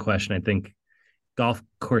interesting question. I think golf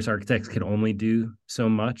course architects can only do so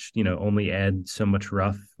much, only add so much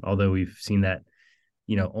rough, although we've seen that,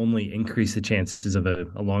 only increase the chances of a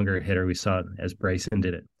longer hitter. We saw it as Bryson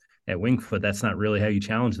did it at Winged Foot. That's not really how you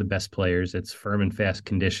challenge the best players. It's firm and fast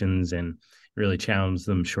conditions, and really challenge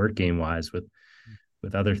them short game wise with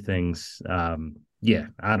other things. I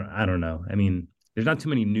don't know. I mean, there's not too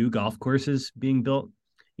many new golf courses being built,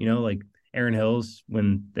 like Erin Hills,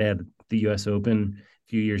 when they had the US Open a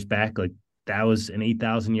few years back, like that was an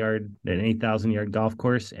 8,000 yard golf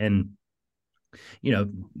course. And,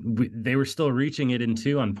 they were still reaching it in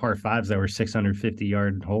two on par fives that were 650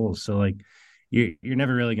 yard holes. So like you're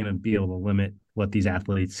never really going to be able to limit what these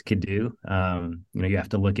athletes could do. You have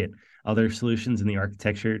to look at other solutions in the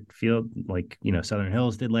architecture field, like, Southern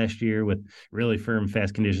Hills did last year with really firm,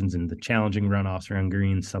 fast conditions and the challenging runoffs around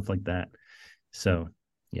greens, stuff like that. So,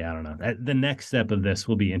 I don't know. The next step of this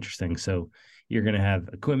will be interesting. So you're going to have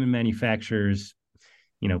equipment manufacturers,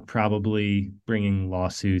 probably bringing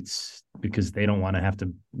lawsuits because they don't want to have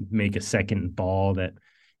to make a second ball that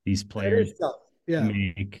these players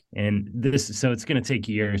make. And so it's going to take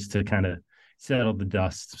years to kind of settle the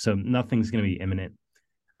dust. So nothing's going to be imminent,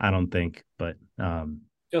 I don't think, but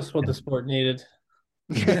just what the sport needed.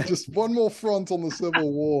 Just one more front on the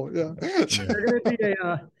Civil War. Yeah. There's going to be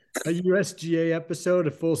a USGA episode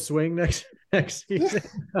of Full Swing next season.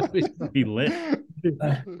 Be lit.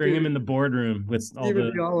 Bring him in the boardroom with all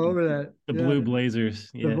over that. The blue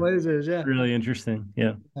blazers. Yeah. The blazers, yeah. Really interesting.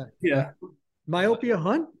 Yeah. Yeah. Myopia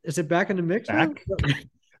Hunt, is it back in the mix? Back?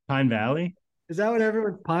 Pine Valley. Is that what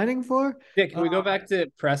everyone's pining for? Yeah, can we go back to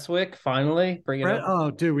Prestwick finally? Bring it up.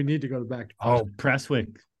 Oh, dude, we need to go back to Prestwick. Oh,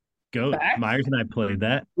 Prestwick. Go. Back? Myers and I played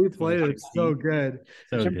that. We played it. So good.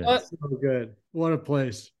 So good. So good. What a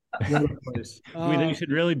place. We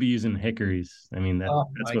should really be using hickories. I mean, that's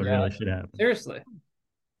what really should happen. Seriously.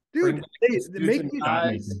 Dude,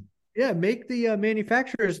 make the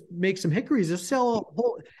manufacturers make some hickories. They'll sell a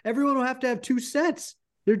whole. Everyone will have to have 2 sets.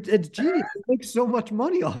 It's genius. They make so much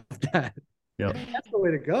money off that. Yep. That's the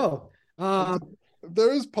way to go.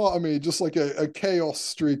 There is part of me, just like a chaos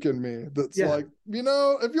streak in me, that's like,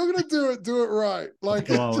 if you're gonna do it right. Like,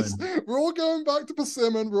 we're all going back to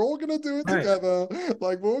Persimmon. We're all gonna do it together.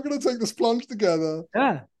 Like, we're all gonna take this plunge together.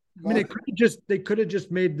 Yeah. I mean, they could have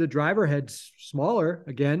just made the driver heads smaller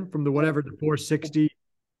again from the 460.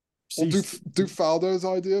 Or do Faldo's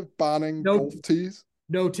idea of banning golf tees?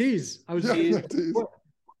 No tees. I was no tees.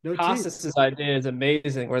 Costas' idea is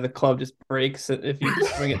amazing, where the club just breaks it if you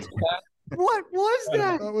just swing it too fast. What was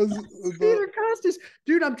that? That was Peter Costas.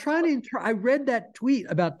 Dude, I'm trying to I read that tweet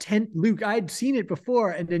about 10 Luke. I'd seen it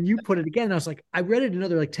before, and then you put it again. And I was like, I read it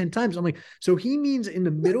another like 10 times. I'm like, so he means in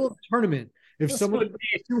the middle of the tournament, if someone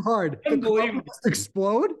is too hard, the club will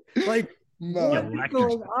explode? Like, what's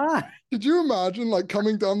going on? Could you imagine like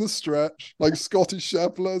coming down the stretch, like Scottie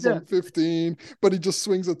Scheffler's on 15, but he just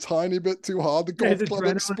swings a tiny bit too hard, the golf club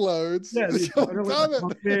explodes. Yeah, damn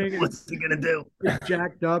it. What's he gonna do? He's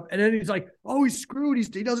jacked up, and then he's like, "Oh, he's screwed.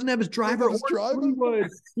 He doesn't have his driver. He's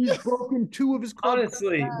broken 2 of his clubs."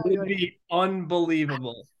 Honestly, it would be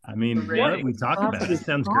unbelievable. I mean, what we talked about, it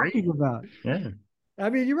sounds great. Yeah. I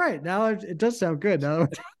mean, you're right. Now it does sound good. Now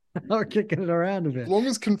we're kicking it around a bit. As long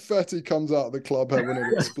as confetti comes out of the club head when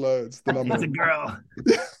it explodes, then I'm It's a girl.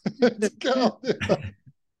 It's a girl.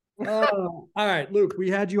 Yeah. All right, Luke, we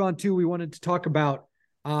had you on too. We wanted to talk about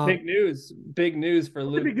big news for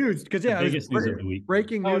Luke. Big news, because the biggest news of the week.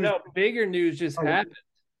 Breaking news. Oh no, bigger news just happened.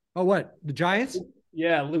 Oh, what? The Giants?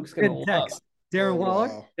 Yeah, Luke's gonna love. Darren Waller.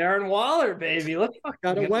 Wow. Darren Waller, baby. Look,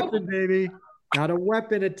 got a weapon, baby. Got a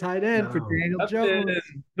weapon at tight end for Daniel Jones.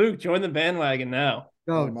 Luke, join the bandwagon now.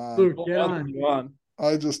 Go, Luke, get on.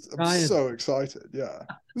 I'm so excited. Yeah.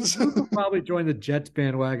 We'll probably join the Jets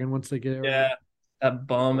bandwagon once they get it. Yeah. That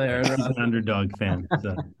bum Aaron. He's an underdog fan,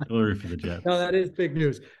 so we'll root for the Jets. No, that is big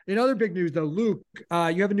news. In other big news, though, Luke,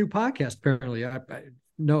 you have a new podcast, apparently.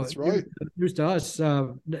 No, that's right. News to us.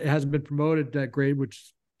 It hasn't been promoted great, which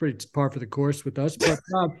is pretty par for the course with us.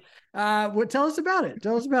 But tell us about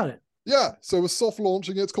it. Yeah, so we're soft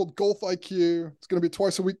launching it. It's called Golf IQ. It's going to be a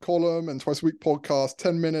twice-a-week column and twice-a-week podcast,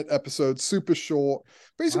 10-minute episodes, super short.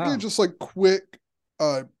 Basically, just like quick,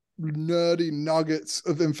 nerdy nuggets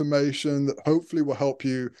of information that hopefully will help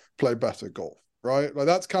you play better golf. Right? Like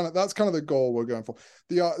that's kind of the goal we're going for.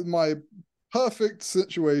 My perfect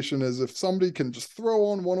situation is if somebody can just throw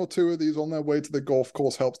on 1 or 2 of these on their way to the golf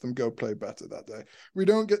course, helps them go play better that day. We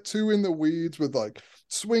don't get too in the weeds with like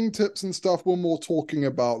swing tips and stuff. We're more talking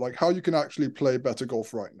about like how you can actually play better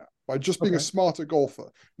golf right now by just being a smarter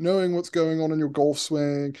golfer, knowing what's going on in your golf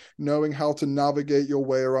swing, knowing how to navigate your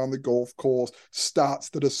way around the golf course,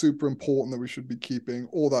 stats that are super important that we should be keeping,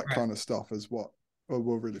 all that kind of stuff is what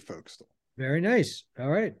we're really focused on. Very nice. All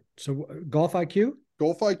right. So Golf IQ?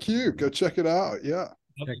 Golf IQ, go check it out. Yeah.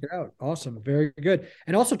 Check it out. Awesome. Very good.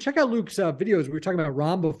 And also check out Luke's videos. We were talking about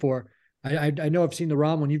Rahm before. I know I've seen the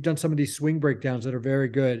Rahm one. You've done some of these swing breakdowns that are very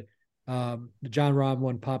good. The John Rahm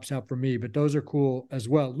one pops out for me, but those are cool as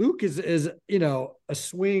well. Luke is a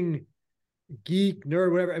swing geek,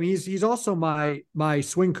 nerd, whatever. I mean, he's also my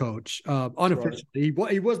swing coach, unofficially.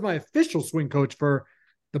 Right. He was my official swing coach for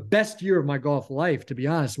the best year of my golf life, to be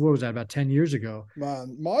honest. What was that, about 10 years ago?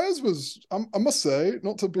 Man, Myers was, I must say,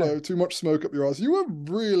 not to blow too much smoke up your ass, you were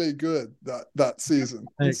really good that season.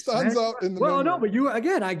 It stands out in the memory. No,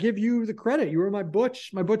 but I give you the credit. You were my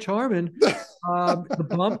Butch Harmon. The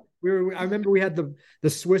bump. I remember we had the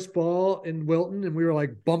Swiss ball in Wilton, and we were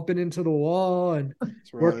like bumping into the wall and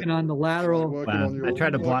working on the lateral. I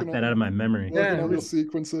tried to block that out of my memory. Working on your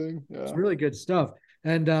sequencing. Yeah. It's really good stuff.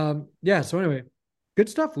 And so anyway, good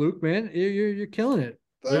stuff, Luke, man. You're killing it.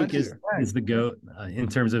 Luke is the GOAT in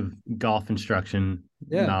terms of golf instruction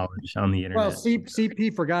knowledge on the internet. Well,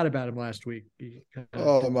 CP forgot about him last week.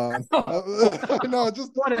 Oh, man. I know,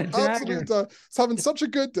 just absolutely. I was having such a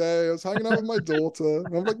good day. I was hanging out with my daughter.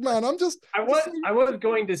 And I'm like, man, I was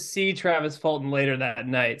going to see Travis Fulton later that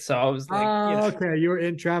night. So I was like, okay. You were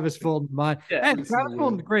in Travis Fulton's mind. Yeah, and Travis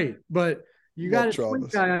Fulton's great, but you got a swing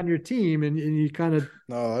guy on your team and you kind of.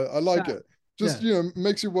 No, I like it. Just,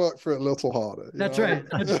 makes you work for it a little harder. That's right.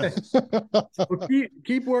 Well,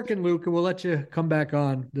 keep working, Luke, and we'll let you come back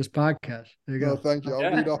on this podcast. There you go. Thank you.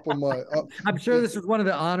 I'll read up on my... I'm sure this is one of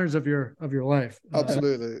the honors of your life.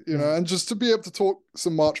 Absolutely. And just to be able to talk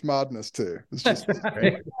some March Madness too. It's just,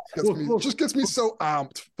 gets me so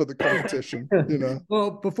amped for the competition,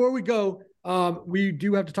 Well, before we go, We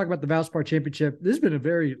do have to talk about the Valspar Championship. This has been a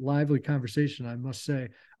very lively conversation, I must say.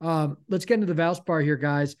 Let's get into the Valspar here,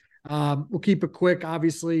 guys. We'll keep it quick.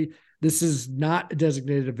 Obviously, this is not a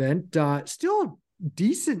designated event. Still a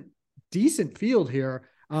decent field here.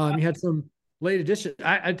 You had some late addition.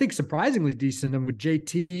 I think surprisingly decent. And with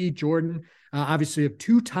JT, Jordan, obviously a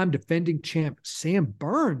two-time defending champ, Sam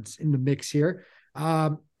Burns in the mix here.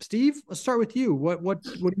 Steve, let's start with you. What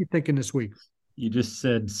are you thinking this week? You just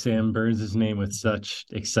said Sam Burns' name with such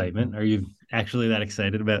excitement. Are you actually that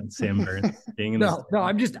excited about Sam Burns being in this? No,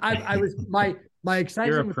 I'm just, I was, my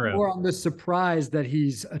excitement was more on the surprise that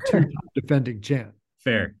he's a two-time defending champ.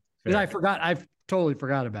 Fair. I totally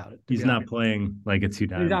forgot about it. He's not playing like a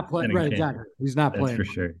two-time. He's not playing, right, exactly. He's not playing. That's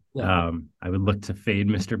for sure. Yeah. I would look to fade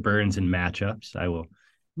Mr. Burns in matchups. I will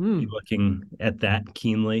be looking at that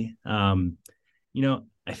keenly.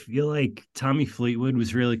 I feel like Tommy Fleetwood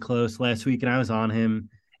was really close last week, and I was on him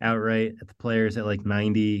outright at the Players at like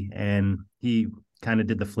 90, and he kind of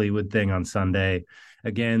did the Fleetwood thing on Sunday.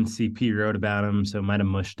 Again, CP wrote about him, so might have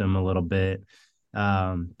mushed him a little bit.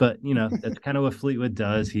 But that's kind of what Fleetwood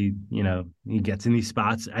does. He gets in these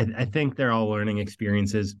spots. I think they're all learning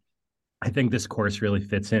experiences. I think this course really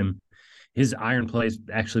fits him. His iron play has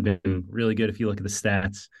actually been really good if you look at the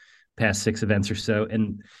stats past 6 events or so,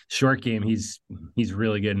 and short game he's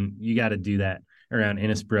really good, and you got to do that around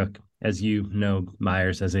Innisbrook. As you know,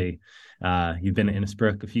 Myers, as a you've been to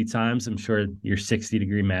Innisbrook a few times. I'm sure your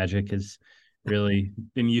 60-degree magic has really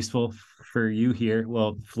been useful for you here.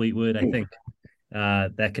 Well, Fleetwood, I think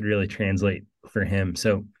that could really translate for him.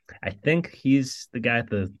 So I think he's the guy at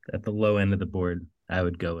the low end of the board I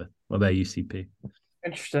would go with. What about UCP?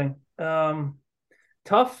 Interesting.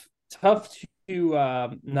 Tough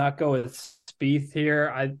to not go with Spieth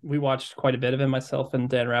here. We watched quite a bit of him, myself and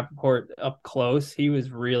Dan Rappaport, up close. He was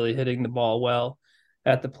really hitting the ball well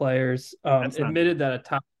at the Players. Admitted that a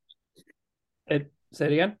top. Say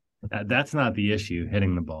it again. That's not the issue.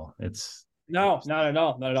 Hitting the ball. It's no, not at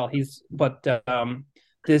all. Not at all.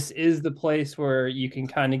 This is the place where you can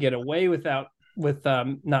kind of get away with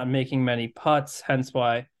not making many putts. Hence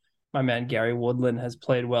why my man Gary Woodland has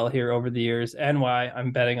played well here over the years, and why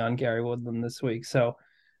I'm betting on Gary Woodland this week. So,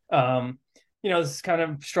 this is kind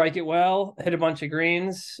of strike it well, hit a bunch of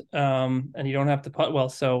greens, and you don't have to putt well.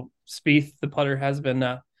 So Spieth, the putter, has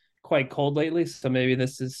been quite cold lately. So maybe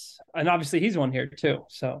this is, and obviously he's one here too.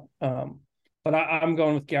 So, but I'm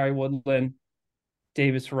going with Gary Woodland,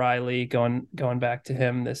 Davis Riley, going back to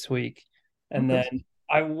him this week, and then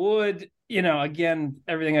I would. Again,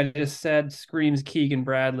 everything I just said screams Keegan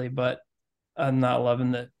Bradley, but I'm not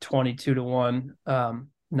loving the 22-1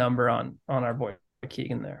 number on our boy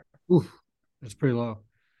Keegan there. Oof, that's pretty low.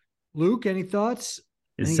 Luke, any thoughts?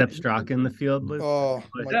 Is Sepp Straka in the field, Luke? Oh,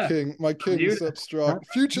 my king, Sepp Straka.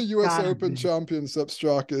 Future US Open champion Sepp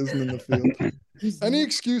Straka isn't in the field. Any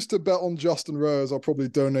excuse to bet on Justin Rose, I'll probably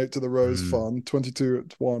donate to the Rose Fund,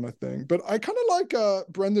 22-1, I think. But I kind of like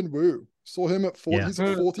Brendan Wu. Saw him at 40. Yeah. He's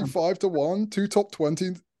at 45-1, two top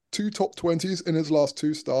 20s in his last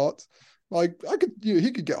 2 starts. Like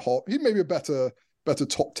he could get hot. He may be a better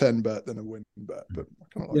top 10 bet than a win bet, but I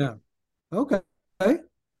kind of like it. Okay.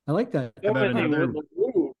 I like that.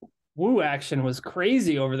 Wu action was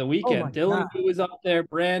crazy over the weekend. Dylan Wu was up there,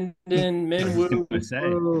 Brandon, Min Wu.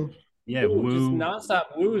 Yeah, Wu. Just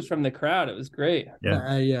nonstop woos from the crowd. It was great.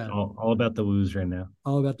 Yeah. All about the woos right now.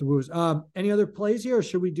 All about the woos. Any other plays here, or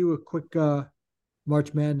should we do a quick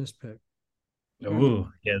March Madness pick? Oh,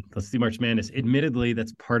 yeah. Let's do March Madness. Admittedly,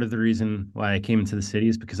 that's part of the reason why I came into the city,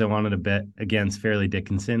 is because I wanted to bet against Fairleigh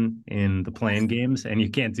Dickinson in the playing games, and you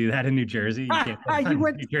can't do that in New Jersey. You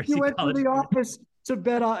went to the office to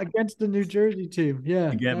bet against the New Jersey team.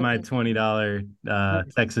 Yeah. To get my $20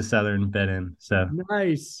 Texas Southern bet in. So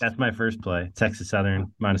nice. That's my first play. Texas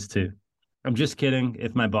Southern -2. I'm just kidding.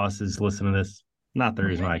 If my bosses listen to this, not the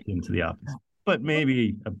reason why I came to the office, but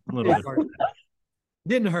maybe a little bit. It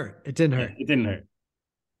didn't hurt. It didn't hurt.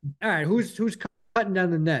 All right. Who's cutting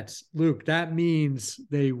down the nets? Luke, that means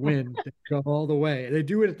they win. They go all the way. They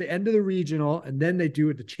do it at the end of the regional, and then they do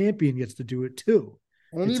it. The champion gets to do it too.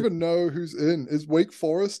 I don't even know who's in. Is Wake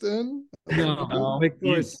Forest in? No. Wake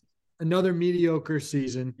Forest, another mediocre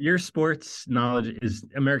season. Your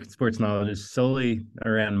American sports knowledge is solely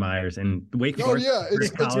around Myers and Wake Forest. Oh yeah,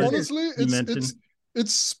 it's honestly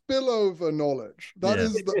it's spillover knowledge. That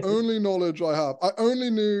is the only knowledge I have. I only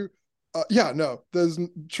knew. There's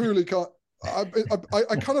truly can't. I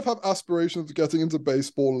kind of have aspirations of getting into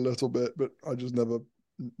baseball a little bit, but I just never.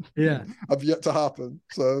 Yeah, I've yet to happen.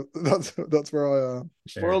 So that's where I am.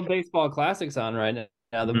 World Baseball Classic's on right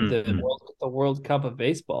the World Cup of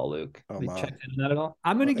baseball, Luke. Oh, Have you man. checked into that at all?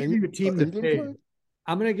 I'm going to give you a team to England fade. playing?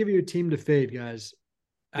 I'm going to give you a team to fade, guys.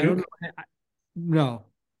 I don't Duke? know. No,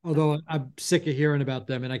 although I'm sick of hearing about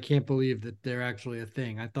them, and I can't believe that they're actually a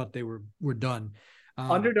thing. I thought they were done.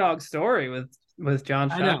 Underdog story with John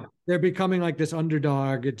Shock. I know they're becoming like this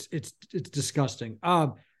underdog. It's disgusting.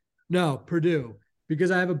 No, Purdue, because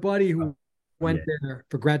I have a buddy who went there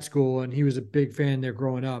for grad school, and he was a big fan there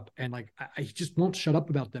growing up, and like I just won't shut up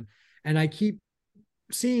about them, and I keep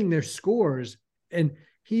seeing their scores, and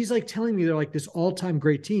he's like telling me they're like this all-time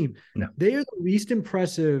great team. No. They are the least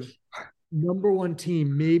impressive number one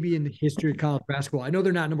team maybe in the history of college basketball. I know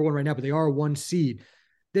they're not number one right now, but they are a 1 seed.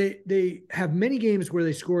 They have many games where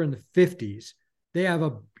they score in the 50s. They have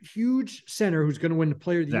a huge center who's going to win the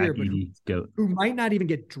player of the year, but who might not even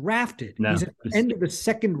get drafted. No, he's at the end of the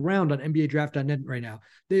second round on NBA Draft.net right now.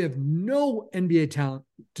 They have no NBA talent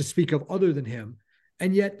to speak of other than him,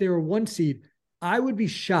 and yet they're a 1 seed. I would be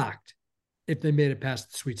shocked if they made it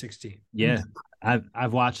past the Sweet 16. Yeah,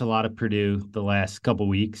 I've watched a lot of Purdue the last couple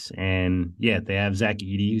weeks, and yeah, they have Zach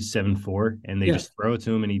Edey, who's 7'4", and they just throw it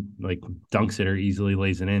to him, and he like dunks it or easily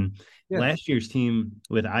lays it in. Yeah. Last year's team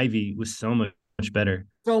with Ivy was so much better.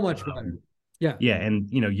 So much better. Yeah. Yeah, and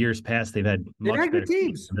years past they've had much better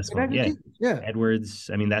teams. This one. Yeah. Edwards.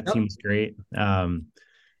 I mean, that team's great. I'm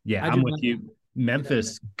with you.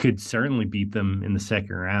 Memphis could certainly beat them in the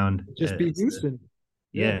second round. Just beat Houston.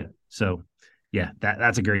 Yeah. So yeah,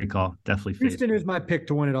 that's a great call. Definitely. Houston is my pick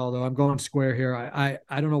to win it all, though. I'm going square here. I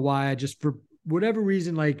don't know why. I just, for whatever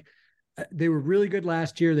reason, like they were really good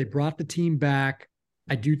last year. They brought the team back.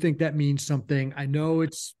 I do think that means something. I know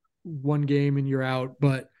it's one game and you're out,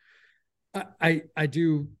 but I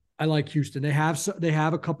like Houston. They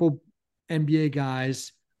have a couple NBA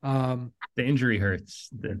guys. The injury hurts.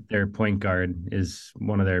 Their point guard is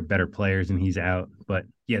one of their better players, and he's out. But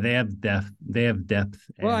yeah, they have depth.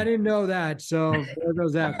 Well, I didn't know that, so there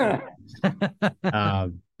goes that.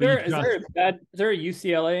 Is there a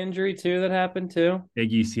UCLA injury too that happened too?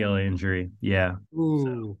 Big UCLA injury. Yeah.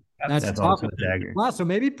 Ooh, that's also a dagger. Wow, so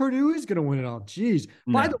maybe Purdue is going to win it all. Jeez.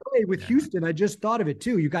 No. By the way, with Houston, I just thought of it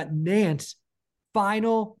too. You got Nance,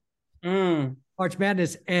 final March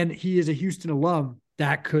Madness, and he is a Houston alum.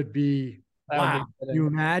 That could be. Wow. You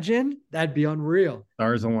imagine? That'd be unreal.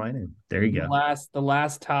 Stars aligning. There you go. The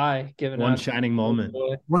last tie given one shining moment.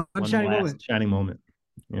 One shining moment.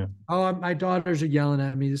 Yeah. Oh, my daughters are yelling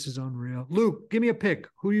at me. This is unreal. Luke, give me a pick.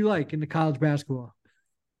 Who do you like in the college basketball?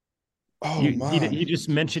 Oh, man. You just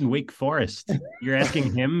mentioned Wake Forest. You're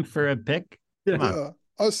asking him for a pick? Come on.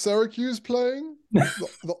 Are Syracuse playing?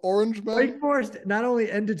 the Orange Man? Wake Forest not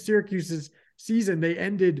only ended Syracuse's season, they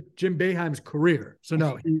ended Jim Boeheim's career. So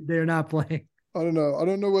no, they are not playing. I don't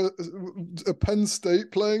know where Penn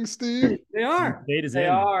State playing, Steve. They are. They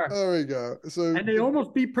are. There we go. So and they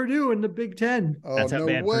almost beat Purdue in the Big Ten. Oh, that's no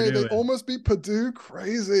way! Purdue they almost beat Purdue.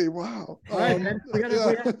 Crazy! Wow. We got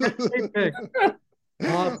a pick.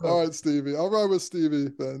 Awesome. All right, Stevie. I'll ride with Stevie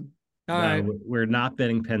then. All right. We're not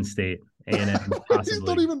betting Penn State. A&M possibly. He's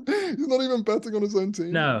not even betting on his own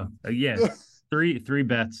team. No. Three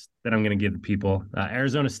bets that I'm going to give the people.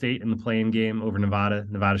 Arizona State in the play-in game over Nevada.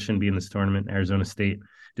 Nevada shouldn't be in this tournament. Arizona State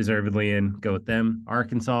deservedly in. Go with them.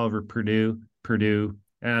 Arkansas over Purdue.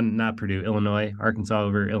 Illinois. Arkansas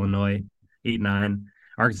over Illinois. 8-9.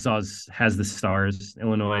 Arkansas has the stars.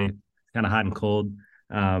 Illinois kind of hot and cold.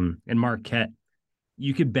 And Marquette.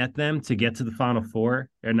 You could bet them to get to the Final Four.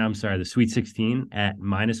 The Sweet 16 at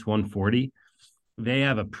 -140. They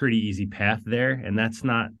have a pretty easy path there, and that's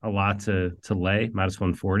not a lot to lay,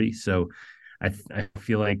 -140. So I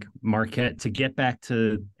feel like Marquette to get back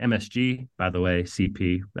to MSG, by the way,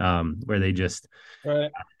 CP, where they just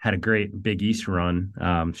had a great Big East run.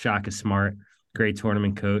 Shaka Smart, great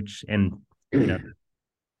tournament coach, and the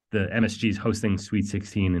MSG is hosting Sweet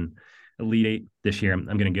 16 and Elite 8 this year. I'm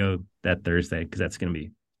going to go that Thursday because that's going to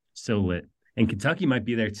be so lit. And Kentucky might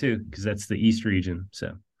be there too because that's the East region.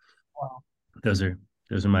 So wow. Those are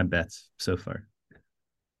my bets so far.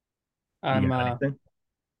 I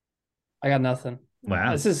got nothing.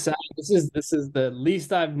 Wow. This is sad. This is the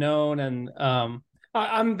least I've known, and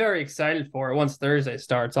I'm very excited for it. Once Thursday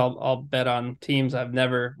starts, I'll bet on teams I've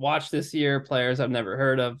never watched this year, players I've never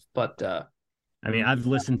heard of. But I've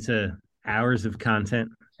listened to hours of content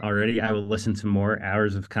already. I will listen to more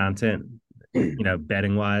hours of content,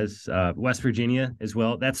 betting wise. West Virginia as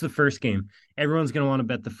well. That's the first game. Everyone's going to want to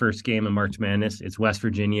bet the first game of March Madness. It's West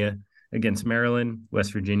Virginia against Maryland.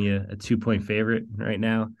 West Virginia, a 2-point favorite right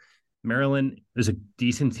now. Maryland is a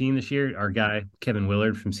decent team this year. Our guy, Kevin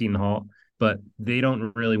Willard from Seton Hall, but they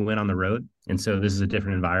don't really win on the road. And so this is a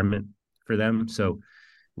different environment for them. So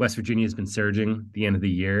West Virginia has been surging at the end of the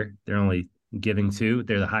year. They're only giving 2.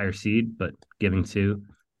 They're the higher seed, but giving 2.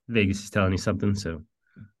 Vegas is telling you something. So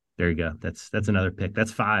there you go. That's another pick.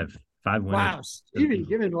 That's 5 winners. Wow, Stevie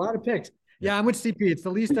giving a lot of picks. Yeah, I'm with CP. It's the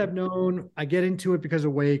least I've known. I get into it because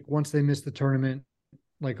of Wake once they miss the tournament,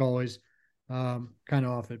 like always, kind of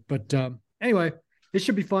off it. But anyway, it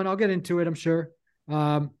should be fun. I'll get into it, I'm sure.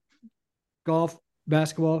 Golf,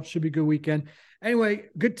 basketball should be a good weekend. Anyway,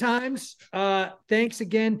 good times. Thanks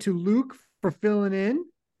again to Luke for filling in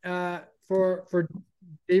for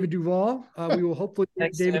David Duval. We will hopefully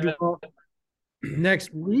get David Duval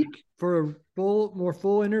next week for a more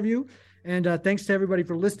full interview. And thanks to everybody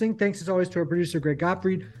for listening. Thanks as always to our producer, Greg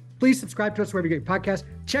Gottfried. Please subscribe to us wherever you get your podcast.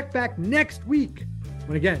 Check back next week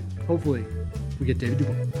when, again, hopefully we get David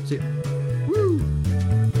Duval. See you. Woo!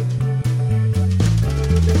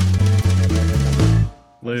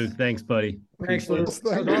 Luke, thanks, buddy. Thanks, Luke.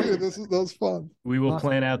 Thank you. That was fun. We will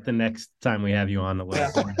plan out the next time we have you on the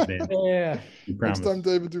list. Yeah. Next time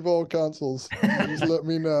David Duval cancels, just let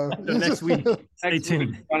me know. Next week. Stay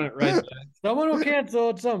tuned. Run it right. Someone will cancel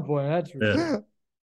at some point. That's for sure.